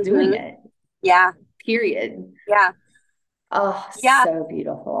 Us doing Mm-hmm. it. Yeah. Period. Yeah. Oh, Yeah. so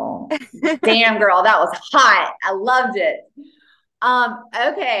beautiful. Damn, girl, that was hot. I loved it.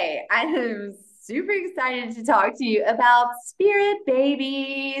 Okay, I am super excited to talk to you about spirit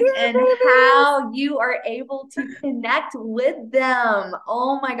babies Yeah, and babies. how you are able to connect with them.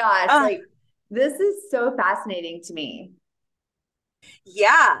 Oh my gosh, Uh, like this is so fascinating to me.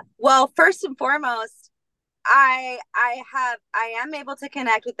 yeah. Well, first and foremost, I am able to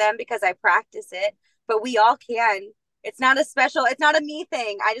connect with them because I practice it, but we all can. It's not a me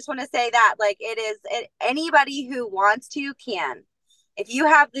thing. I just want to say that, like, anybody who wants to can. If you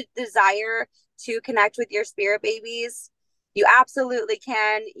have the desire to connect with your spirit babies, you absolutely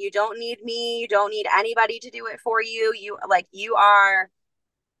can. You don't need me, you don't need anybody to do it for you.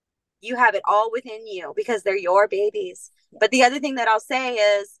 You have it all within you because they're your babies. But the other thing that I'll say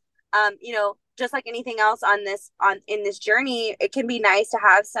is, just like anything else on in this journey, it can be nice to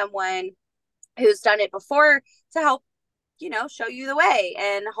have someone who's done it before to help, show you the way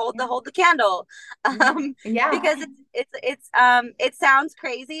and Yeah. hold the candle. Yeah. Yeah. Because it sounds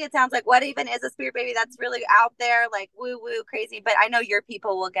crazy. It sounds like, what even is a spirit baby? That's really out there, like woo woo crazy. But I know your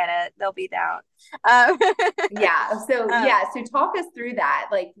people will get it. They'll be down. Um, Yeah. So um, yeah, so talk us through that.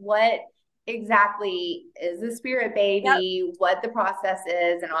 Like what exactly is a spirit yep. baby, what the process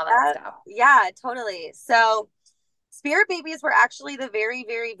is and all that stuff. Yeah, totally. So spirit babies were actually the very,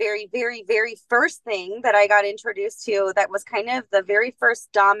 very, very, very, very first thing that I got introduced to, that was kind of the very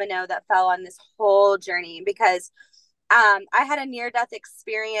first domino that fell on this whole journey, because I had a near death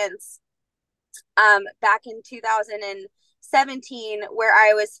experience back in 2017 where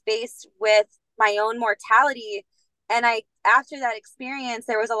I was faced with my own mortality. And after that experience,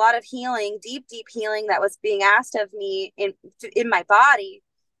 there was a lot of healing, deep, deep healing that was being asked of me in my body.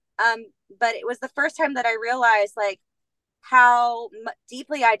 Um, but it was the first time that I realized, like, how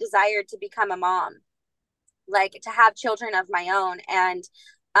deeply I desired to become a mom, like to have children of my own. And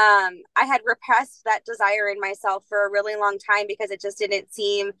I had repressed that desire in myself for a really long time because it just didn't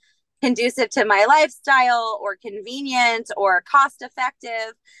seem conducive to my lifestyle or convenient or cost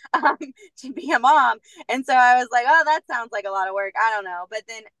effective, um, to be a mom. And so I was like, oh, that sounds like a lot of work. I don't know. But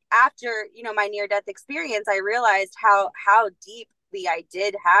then after, my near death experience, I realized how deeply I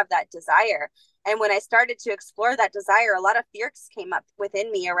did have that desire. And when I started to explore that desire, a lot of fears came up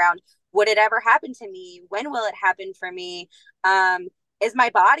within me around, would it ever happen to me? When will it happen for me? Is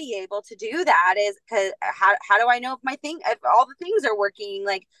my body able to do that? Is because how do I know if all the things are working?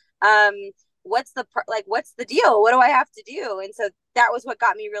 Like, um, what's the deal? What do I have to do? And so that was what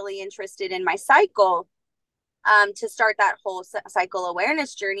got me really interested in my cycle, to start that whole cycle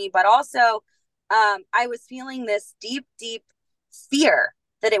awareness journey. But also, I was feeling this deep, deep fear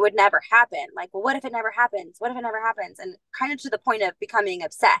that it would never happen. Like, well, what if it never happens? What if it never happens? And kind of to the point of becoming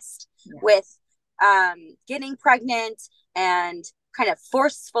obsessed Yeah. with getting pregnant and kind of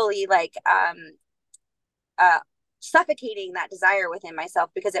forcefully, like, uh, suffocating that desire within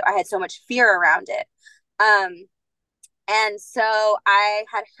myself because I had so much fear around it. Um, and so I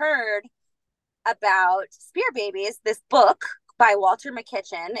had heard about Spear Babies, this book by Walter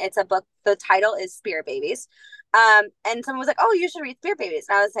McKitchen. It's a book, the title is Spear Babies. And someone was like, oh, you should read Spear Babies.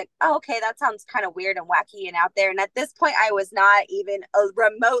 And I was like, oh, okay, that sounds kind of weird and wacky and out there. And at this point, I was not even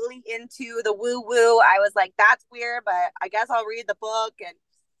remotely into the woo woo. I was like, that's weird, but I guess I'll read the book. And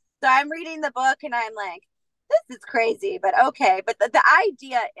so I'm reading the book and I'm like, this is crazy, but okay. But the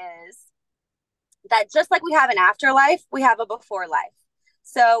idea is that just like we have an afterlife, we have a before life.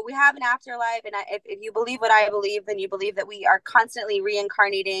 So we have an afterlife, and if you believe what I believe, then you believe that we are constantly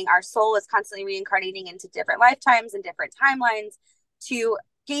reincarnating. Our soul is constantly reincarnating into different lifetimes and different timelines to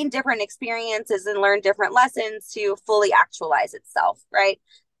gain different experiences and learn different lessons to fully actualize itself, right?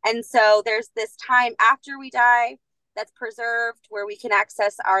 And so there's this time after we die that's preserved where we can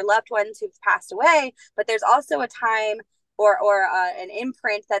access our loved ones who've passed away, but there's also a time or an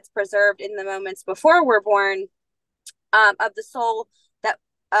imprint that's preserved in the moments before we're born, of the soul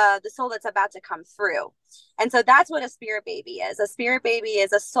that's about to come through. And so that's what a spirit baby is. A spirit baby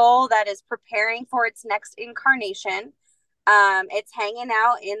is a soul that is preparing for its next incarnation. It's hanging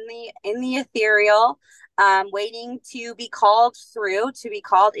out in the ethereal, waiting to be called through, to be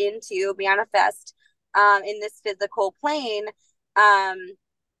called into, manifest in this physical plane. Um,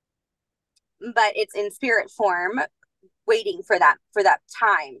 but it's in spirit form, waiting for that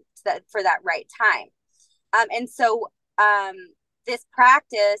time, for that right time. And so this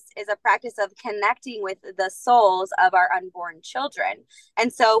practice is a practice of connecting with the souls of our unborn children.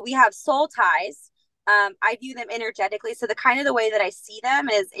 And so we have soul ties. I view them energetically. So the kind of the way that I see them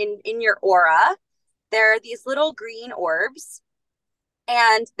is in your aura. There are these little green orbs,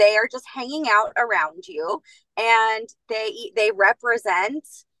 and they are just hanging out around you, and they represent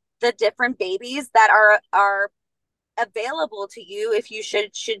the different babies that are available to you if you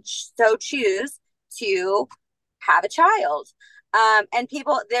should so choose to have a child. And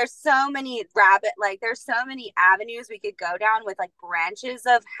people, there's so many there's so many avenues we could go down with, like, branches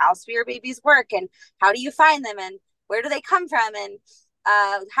of how spirit babies work, and how do you find them, and where do they come from, and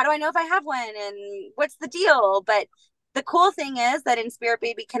how do I know if I have one, and what's the deal. But the cool thing is that in spirit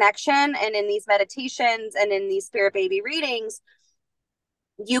baby connection, and in these meditations, and in these spirit baby readings,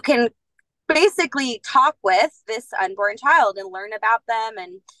 you can basically talk with this unborn child and learn about them,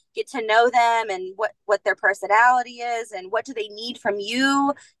 and get to know them, and what their personality is, and what do they need from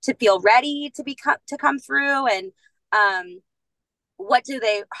you to feel ready to come through, and what do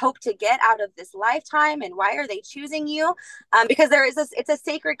they hope to get out of this lifetime, and why are they choosing you. Because there is this, it's a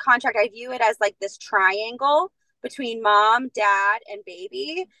sacred contract. I view it as like this triangle between mom, dad, and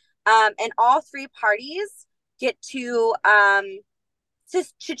baby, and all three parties get to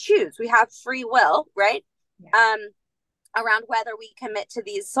choose. We have free will, right? Yeah. Around whether we commit to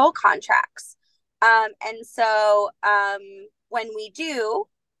these soul contracts. And so when we do,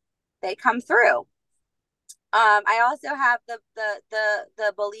 they come through. I also have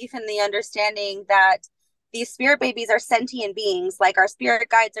the belief and the understanding that these spirit babies are sentient beings, like our spirit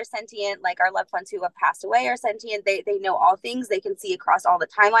guides are sentient, like our loved ones who have passed away are sentient. They know all things. They can see across all the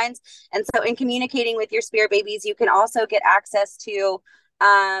timelines. And so in communicating with your spirit babies, you can also get access to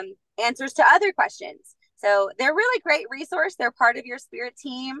answers to other questions. So they're really great resource. They're part of your spirit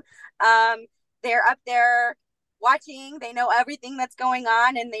team. They're up there watching. They know everything that's going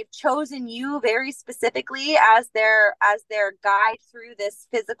on, and they've chosen you very specifically as their guide through this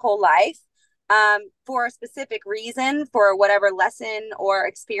physical life, for a specific reason, for whatever lesson or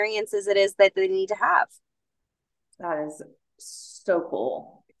experiences it is that they need to have. That is so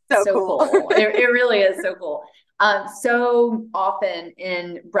cool. So cool. It really is so cool. So often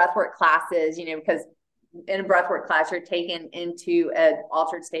in breathwork classes, because in a breathwork class, you're taken into an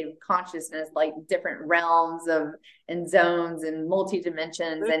altered state of consciousness, like different realms and zones and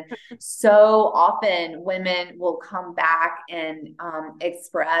multi-dimensions. And so often women will come back and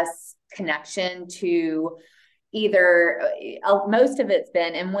express connection to either most of it's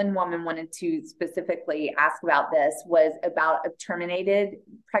been, and one woman wanted to specifically ask about this, was about a terminated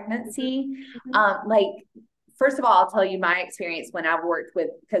pregnancy. First of all, I'll tell you my experience when I've worked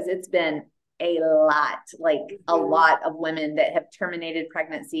with, because it's been a lot of women that have terminated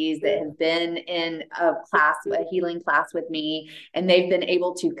pregnancies, that have been in a healing class with me, and they've been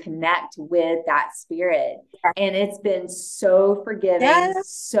able to connect with that spirit. And it's been so forgiving,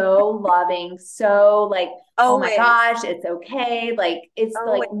 so loving, so like, oh my gosh, it's okay. Like, it's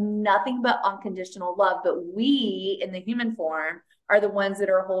like nothing but unconditional love. But we in the human form are the ones that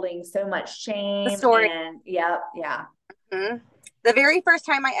are holding so much shame. And yeah. Mm-hmm. The very first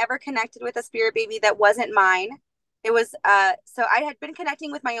time I ever connected with a spirit baby that wasn't mine, it was, so I had been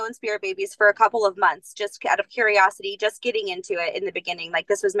connecting with my own spirit babies for a couple of months, just out of curiosity, just getting into it in the beginning. Like,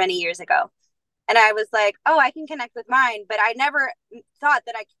 this was many years ago. And I was like, oh, I can connect with mine. But I never thought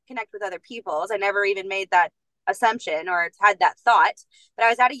that I could connect with other people's. I never even made that assumption or had that thought. But I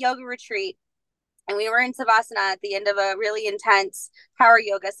was at a yoga retreat, and we were in Savasana at the end of a really intense power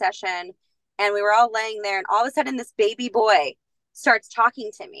yoga session. And we were all laying there, and all of a sudden this baby boy starts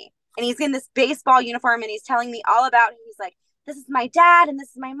talking to me, and he's in this baseball uniform, and he's telling me all about, he's like, this is my dad and this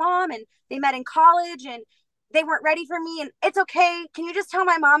is my mom, and they met in college, and they weren't ready for me, and it's okay. Can you just tell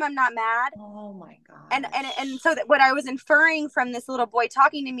my mom I'm not mad? Oh my God. And so that what I was inferring from this little boy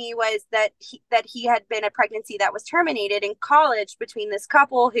talking to me was that he had been a pregnancy that was terminated in college between this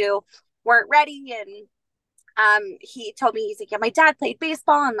couple who weren't ready. And he told me, he's like, yeah, my dad played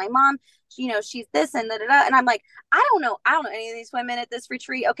baseball, and my mom, she's this and da, da, da. And I'm like, I don't know any of these women at this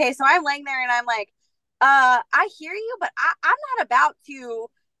retreat. Okay. So I'm laying there, and I'm like, I hear you, but I'm not about to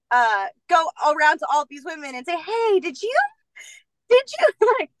go around to all these women and say, hey, did you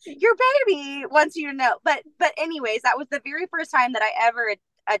like, your baby wants you to know. But anyways, that was the very first time that I ever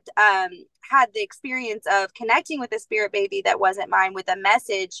had the experience of connecting with a spirit baby that wasn't mine with a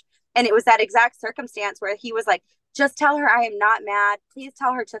message. And it was that exact circumstance where he was like, just tell her I am not mad. Please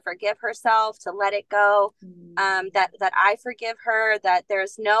tell her to forgive herself, to let it go, that I forgive her, that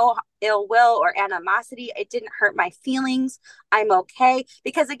there's no ill will or animosity. It didn't hurt my feelings. I'm okay.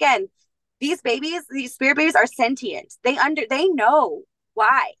 Because again, these spirit babies are sentient. They know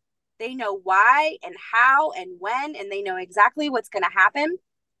why. They know why and how and when, and they know exactly what's going to happen.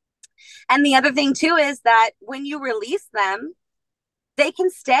 And the other thing too is that when you release them, they can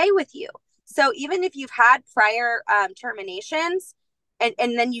stay with you. So even if you've had prior terminations, and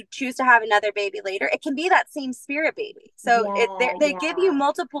then you choose to have another baby later, it can be that same spirit baby. So Yeah, they give you yeah,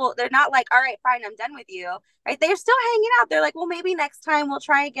 multiple. They're not like, all right, fine, I'm done with you. Right? They're still hanging out. They're like, well, maybe next time we'll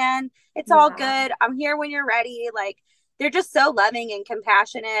try again. It's all yeah, good. I'm here when you're ready. Like they're just so loving and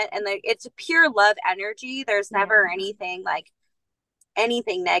compassionate, and like it's a pure love energy. There's never yeah. anything like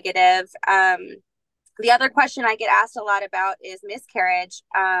anything negative. The other question I get asked a lot about is miscarriage,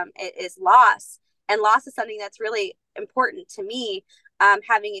 is loss. And loss is something that's really important to me,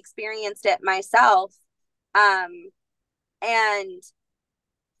 having experienced it myself. Um, and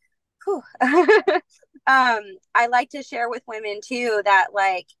I like to share with women too that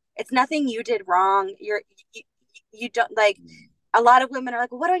like it's nothing you did wrong. You don't like a lot of women are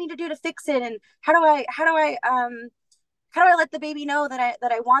like, well, what do I need to do to fix it? And how do I let the baby know that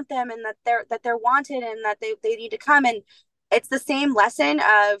I want them and that they're wanted and that they need to come? And it's the same lesson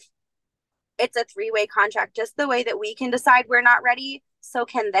of it's a three-way contract. Just the way that we can decide we're not ready, so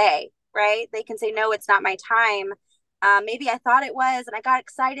can they, right? They can say, no, it's not my time. Maybe I thought it was and I got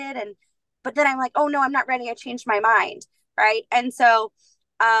excited, and but then I'm like, oh no, I'm not ready. I changed my mind, right? And so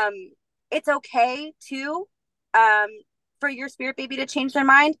um, it's okay to um, for your spirit baby to change their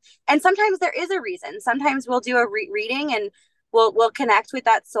mind. And sometimes there is a reason. Sometimes we'll do a reading and we'll connect with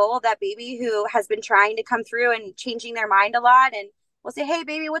that soul of that baby who has been trying to come through and changing their mind a lot, and we'll say, hey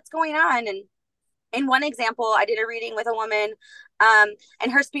baby, what's going on? And in one example, I did a reading with a woman,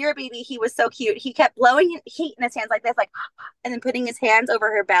 and her spirit baby, he was so cute. He kept blowing heat in his hands like this, like, and then putting his hands over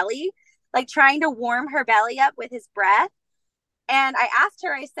her belly, like trying to warm her belly up with his breath. And I asked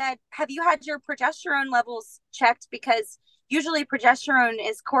her, I said, have you had your progesterone levels checked? Because usually progesterone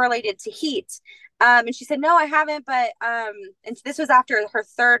is correlated to heat. And she said, no, I haven't. But, and this was after her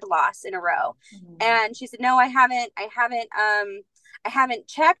third loss in a row. Mm. And she said, no, I haven't. I haven't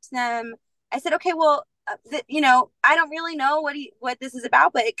checked them. I said, okay, well, I don't really know what this is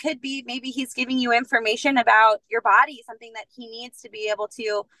about, but it could be maybe he's giving you information about your body, something that he needs to be able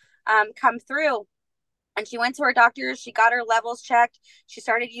to come through. And she went to her doctor. She got her levels checked. She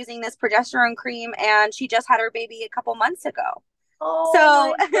started using this progesterone cream, and she just had her baby a couple months ago. Oh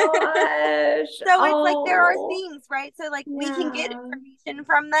So, my gosh. so it's like there are Oh, things, right? So like we can get yeah. information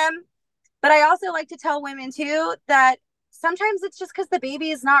from them, but I also like to tell women too that sometimes it's just because the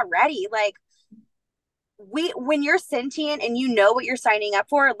baby is not ready. Like when you're sentient and you know what you're signing up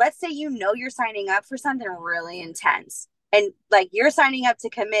for, let's say you're signing up for something really intense, and like you're signing up to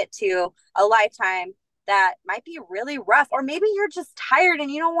commit to a lifetime that might be really rough, or maybe you're just tired and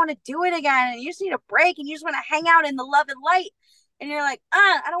you don't want to do it again and you just need a break and you just want to hang out in the love and light, and you're like,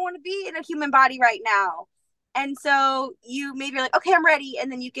 I don't want to be in a human body right now. And so you maybe are like, okay, I'm ready.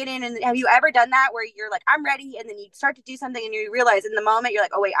 And then you get in, and have you ever done that where you're like, I'm ready, and then you start to do something and you realize in the moment you're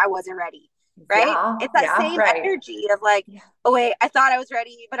like, oh wait, I wasn't ready, right? Yeah, It's that yeah, same right. energy of like, Yeah. oh wait, I thought I was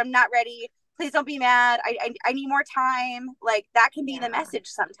ready, but I'm not ready. Please don't be mad. I need more time. Like that can be the Yeah. message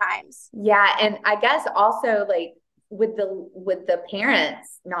sometimes. Yeah, and I guess also like with the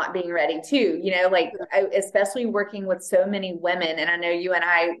parents not being ready too, like especially working with so many women, and I know you and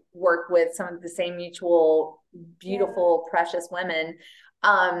I work with some of the same mutual Yeah. beautiful precious women,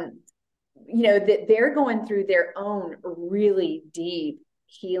 um that they're going through their own really deep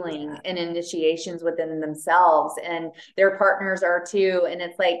healing Yeah. and initiations within themselves, and their partners are too, and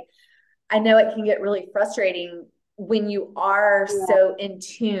it's like I know it can get really frustrating when you are Yeah. so in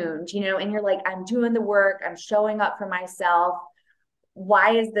tuned, and you're like, I'm doing the work, I'm showing up for myself.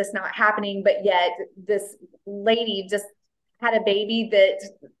 Why is this not happening? But yet this lady just had a baby that,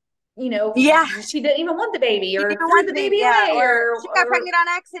 Yeah. she didn't even want the baby She didn't or even threw want the the baby. baby Yeah. away Or she got or pregnant on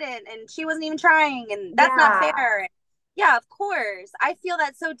accident and she wasn't even trying. And that's not yeah, fair. Yeah, of course. I feel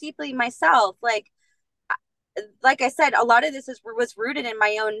that so deeply myself. Like I said, a lot of this was rooted in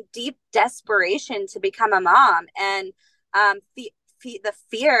my own deep desperation to become a mom, and the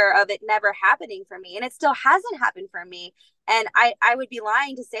fear of it never happening for me, and it still hasn't happened for me. And I would be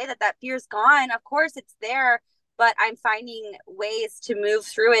lying to say that fear's gone. Of course, it's there, but I'm finding ways to move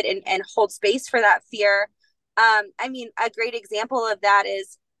through it and hold space for that fear. I mean, a great example of that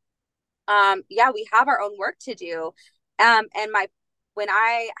is, yeah, we have our own work to do. And when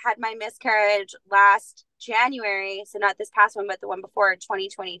I had my miscarriage last January, so not this past one, but the one before,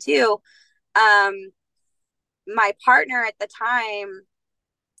 2022, um, my partner at the time,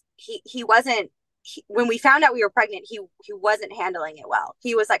 he wasn't, when we found out we were pregnant, he wasn't handling it well.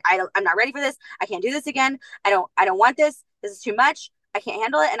 He was like, I'm not ready for this. I can't do this again. I don't want this. This is too much. I can't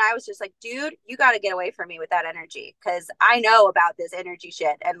handle it. And I was just like, dude, you got to get away from me with that energy. Cause I know about this energy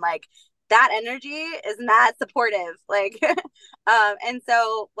shit. And like, that energy is not supportive. Like, and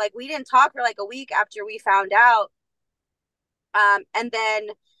so like, we didn't talk for like a week after we found out. And then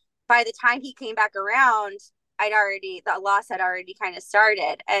by the time he came back around, the loss had already kind of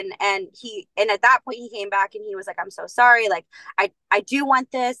started. And at that point he came back and he was like, I'm so sorry. Like, I do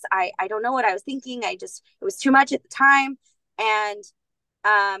want this. I don't know what I was thinking. It was too much at the time. And,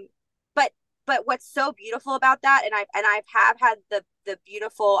 um, but, but what's so beautiful about that, and I've have had the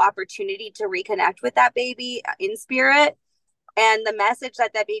beautiful opportunity to reconnect with that baby in spirit. And the message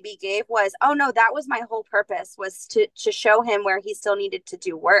that baby gave was, oh no, that was my whole purpose, was to show him where he still needed to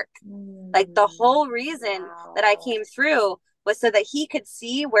do work. Like, the whole reason that I Wow. came through was so that he could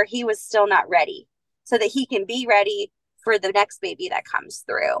see where he was still not ready, so that he can be ready for the next baby that comes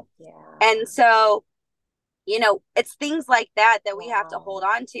through. Yeah. And so, it's things like that we have to Wow. hold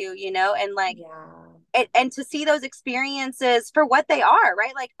on to, and like, Yeah. and to see those experiences for what they are,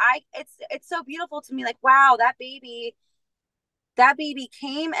 right? Like, it's so beautiful to me. Like, wow, that baby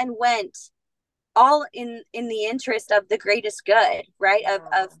came and went, all in the interest of the greatest good, right? Yeah.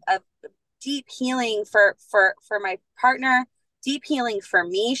 Of deep healing for my partner, deep healing for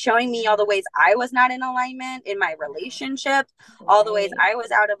me, showing me all the Yeah. ways I was not in alignment in my Yeah. relationship, all the ways Right. I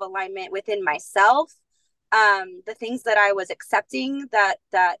was out of alignment within myself, the things that I was accepting that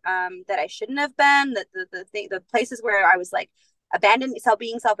I shouldn't have been, the places where I was like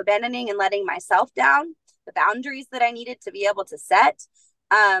being self-abandoning and letting myself down, the boundaries that I needed to be able to set.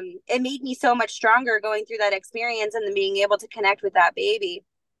 It made me so much stronger going through that experience, and then being able to connect with that baby.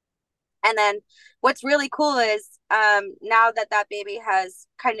 And then what's really cool is, now that baby has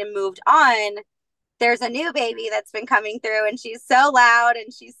kind of moved on, there's a new baby that's been coming through, and she's so loud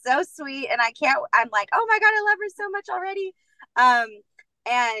and she's so sweet. And I'm like, oh my God, I love her so much already. Um,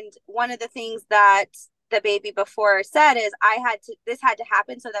 and one of the things that the baby before said is, this had to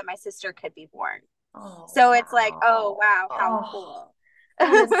happen so that my sister could be born. Oh, So it's like, oh, wow. wow, how Oh, cool.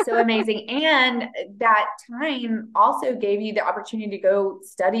 that is so amazing. And that time also gave you the opportunity to go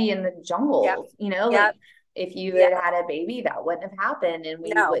study in the Yep. jungles, like Yep. if you had Yep. had a baby, that wouldn't have happened. And we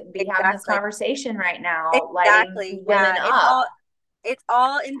No, wouldn't be having this exactly. conversation right now, lighting Exactly. women Yeah. up. It's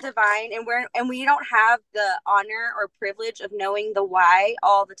all in divine, and we don't have the honor or privilege of knowing the why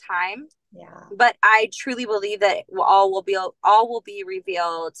all the time. Yeah. But I truly believe that all will be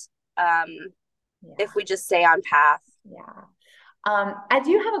revealed, um if Yeah. we just stay on path. Yeah. I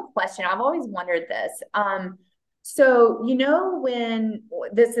do have a question. I've always wondered this. So when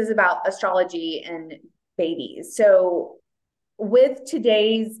this is about astrology and babies. So with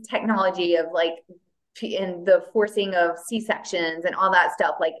today's technology of like and the forcing of C-sections and all that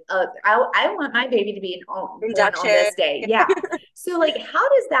stuff, like I want my baby to be born on Induction. this day. Yeah. So like how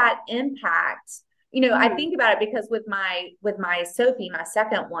does that impact? I Mm, think about it because with my Sophie, my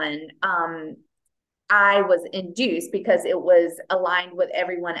second one, I was induced because it was aligned with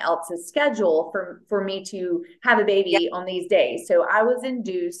everyone else's schedule for me to have a yeah. baby on these days. So I was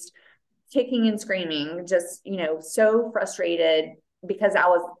induced kicking and screaming, just, so frustrated because I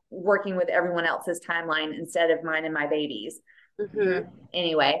was working with everyone else's timeline instead of mine and my baby's. Hmm.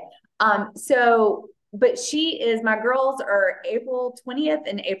 Anyway, but my girls are April 20th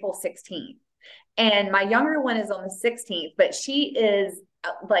and April 16th. And my younger one is on the 16th, but she is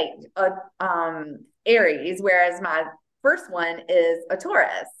like a Aries, whereas my first one is a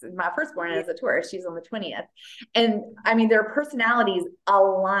Taurus. My firstborn Yeah. is a Taurus. She's on the 20th. And I mean, their personalities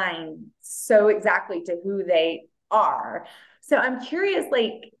align so exactly to who they are. So I'm curious,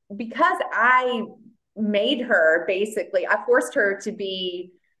 like, because I made her basically, I forced her to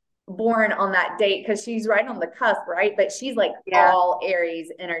be born on that date because she's right on the cusp, right? But she's like Yeah. all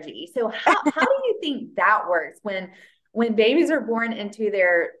Aries energy. So how do you think that works when babies are born into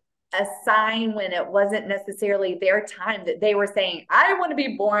their a sign when it wasn't necessarily their time, that they were saying, I want to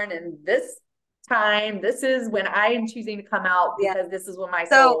be born in this time. This is when I'm choosing to come out Yeah. because this is when my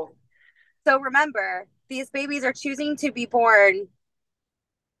So soul. so remember, these babies are choosing to be born,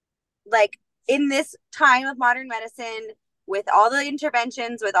 like, in this time of modern medicine, with all the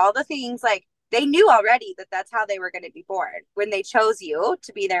interventions, with all the things, like, they knew already that that's how they were going to be born. When they chose you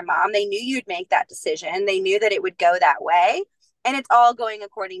to be their mom, they knew you'd make that decision. They knew that it would go that way. And it's all going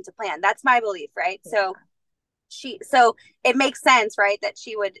according to plan. That's my belief, right? Yeah. So it makes sense, right, that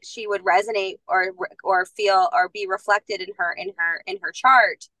she would resonate or feel or be reflected in her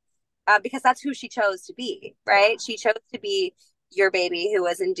chart, because that's who she chose to be, right? Yeah. She chose to be your baby who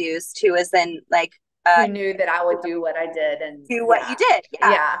was induced, who was then like Who knew that I would do what I did, and do what yeah. you did.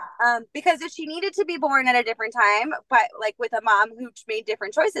 Yeah. Yeah. Because if she needed to be born at a different time, but like with a mom who made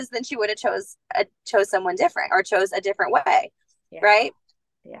different choices, then she would have chose someone different or chose a different way, Yeah. right?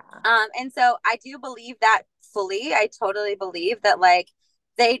 Yeah. And so I do believe that fully. I totally believe that like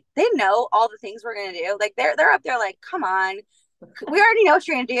they know all the things we're gonna do. Like they're up there like, come on, we already know what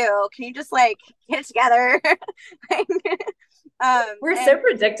you're gonna do. Can you just like get it together? We're so And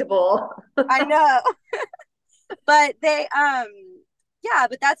predictable. I know, but yeah,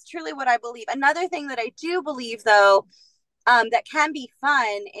 but that's truly what I believe. Another thing that I do believe though, that can be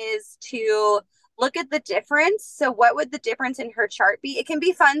fun is to look at the difference. So what would the difference in her chart be? It can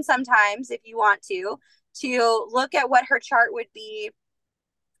be fun sometimes if you want to look at what her chart would be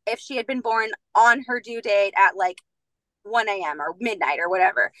if she had been born on her due date at like 1 a.m. or midnight or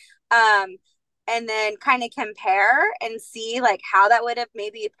whatever. And then kind of compare and see like how that would have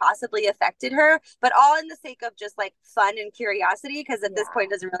maybe possibly affected her, but all in the sake of just like fun and curiosity, because at this Yeah. point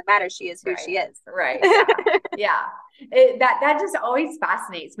it doesn't really matter. She is who Right. she is. Right. Yeah. Yeah. That just always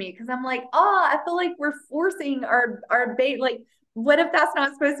fascinates me because I'm like, oh, I feel like we're forcing our bait. Like, what if that's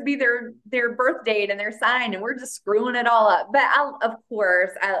not supposed to be their birth date and their sign, and we're just screwing it all up? But of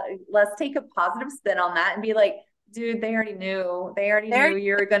course, let's take a positive spin on that and be like, dude, they already knew. They already There, knew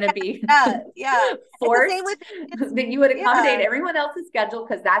you were going to be yeah, yeah. It's the same forced, with it's that you would accommodate yeah. everyone else's schedule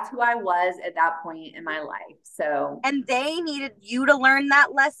because that's who I was at that point in my life. So, And they needed you to learn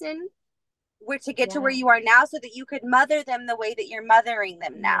that lesson where to get to where yeah. you are now so that you could mother them the way that you're mothering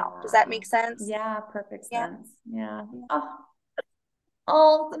them now. Does that Yeah. make sense? Yeah, perfect Yeah. sense. Yeah. Oh,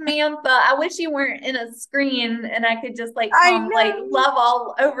 oh, Samantha, I wish you weren't in a screen and I could just like I come like know. love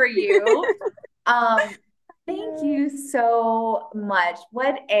all over you. Um, thank Yeah. you so much.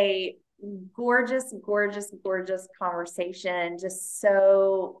 What a gorgeous, gorgeous, gorgeous conversation. Just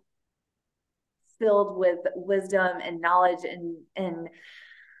so filled with wisdom and knowledge and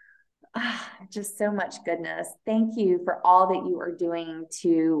just so much goodness. Thank you for all that you are doing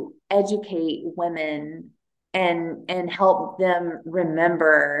to educate women and help them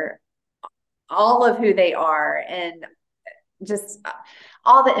remember all of who they are and just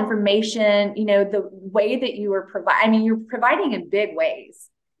all the information, the way that you are providing. I mean, you're providing in big ways.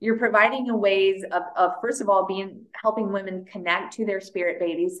 You're providing in ways of first of all being helping women connect to their spirit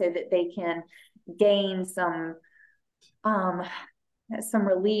babies so that they can gain um some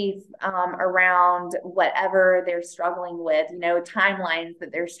relief around whatever they're struggling with, timelines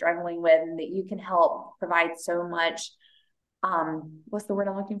that they're struggling with, and that you can help provide so much. What's the word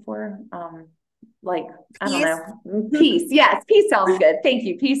I'm looking for? Like, I don't Peace. know, peace. Yes, peace sounds good. Thank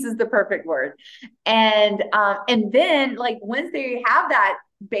you. Peace is the perfect word. And then like once they have that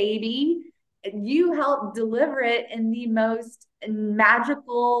baby, you help deliver it in the most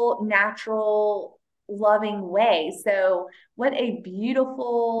magical, natural, loving way. So what a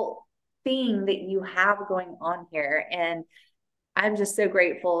beautiful thing that you have going on here. And I'm just so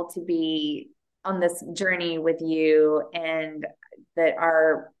grateful to be on this journey with you and that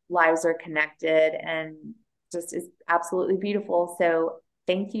our lives are connected and just is absolutely beautiful. So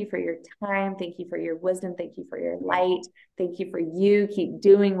thank you for your time. Thank you for your wisdom. Thank you for your light. Thank you for you. Keep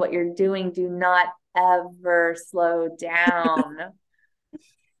doing what you're doing. Do not ever slow down.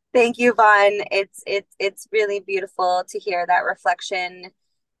 Thank you, Vaughn. It's really beautiful to hear that reflection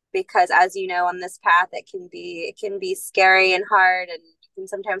because as you know, on this path it can be scary and hard and you can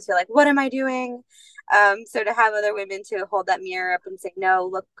sometimes feel like, what am I doing? So to have other women to hold that mirror up and say, no,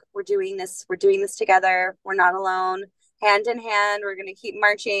 look, we're doing this together. We're not alone. Hand in hand, we're gonna keep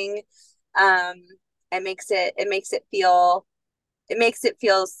marching. Um, it makes it feel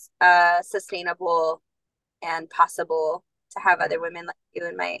sustainable and possible to have Yeah. other women like you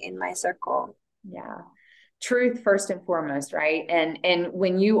in my circle. Yeah. Truth first and foremost, right? And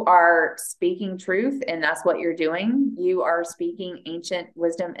when you are speaking truth and that's what you're doing, you are speaking ancient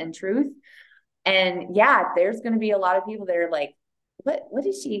wisdom and truth. And yeah, there's going to be a lot of people that are like, what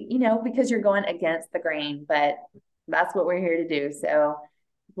is she, because you're going against the grain, but that's what we're here to do. So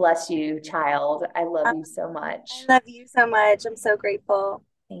bless you, child. I love I you so much. love you so much. I'm so grateful.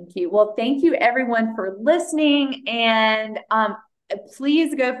 Thank you. Well, thank you everyone for listening. And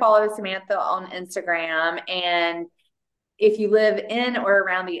please go follow Samantha on Instagram and if you live in or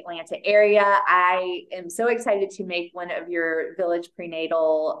around the Atlanta area, I am so excited to make one of your village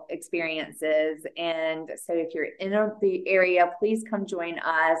prenatal experiences. And so if you're in the area, please come join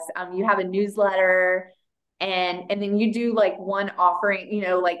us. You have a newsletter, and then you do like one offering,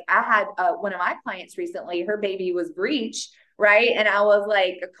 like I had one of my clients recently, her baby was breech, right? And I was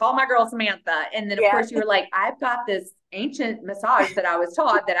like, call my girl Samantha. And then of Yeah. course you were like, I've got this ancient massage that I was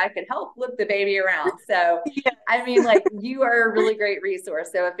taught that I could help flip the baby around. So Yes. I mean, like, you are a really great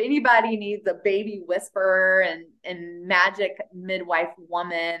resource. So if anybody needs a baby whisperer and magic midwife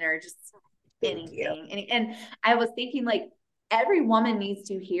woman, or just Thank you. anything, and I was thinking, like, every woman needs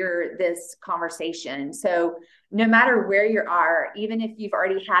to hear this conversation. So no matter where you are, even if you've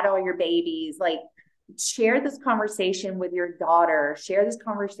already had all your babies, like, share this conversation with your daughter, share this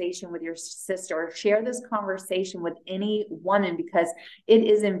conversation with your sister, share this conversation with any woman, because it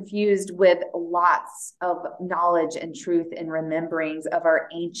is infused with lots of knowledge and truth and rememberings of our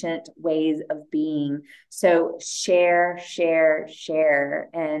ancient ways of being. So share, share, share.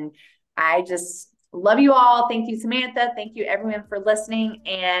 And I just love you all. Thank you, Samantha. Thank you, everyone, for listening.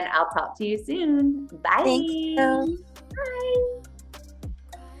 And I'll talk to you soon. Bye. Thank you. Bye.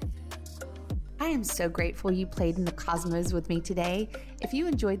 I am so grateful you played in the cosmos with me today. If you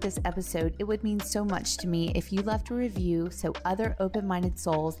enjoyed this episode, it would mean so much to me if you left a review so other open-minded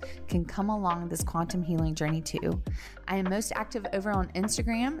souls can come along this quantum healing journey too. I am most active over on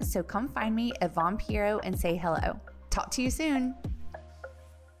Instagram, so come find me at Von Piero and say hello. Talk to you soon.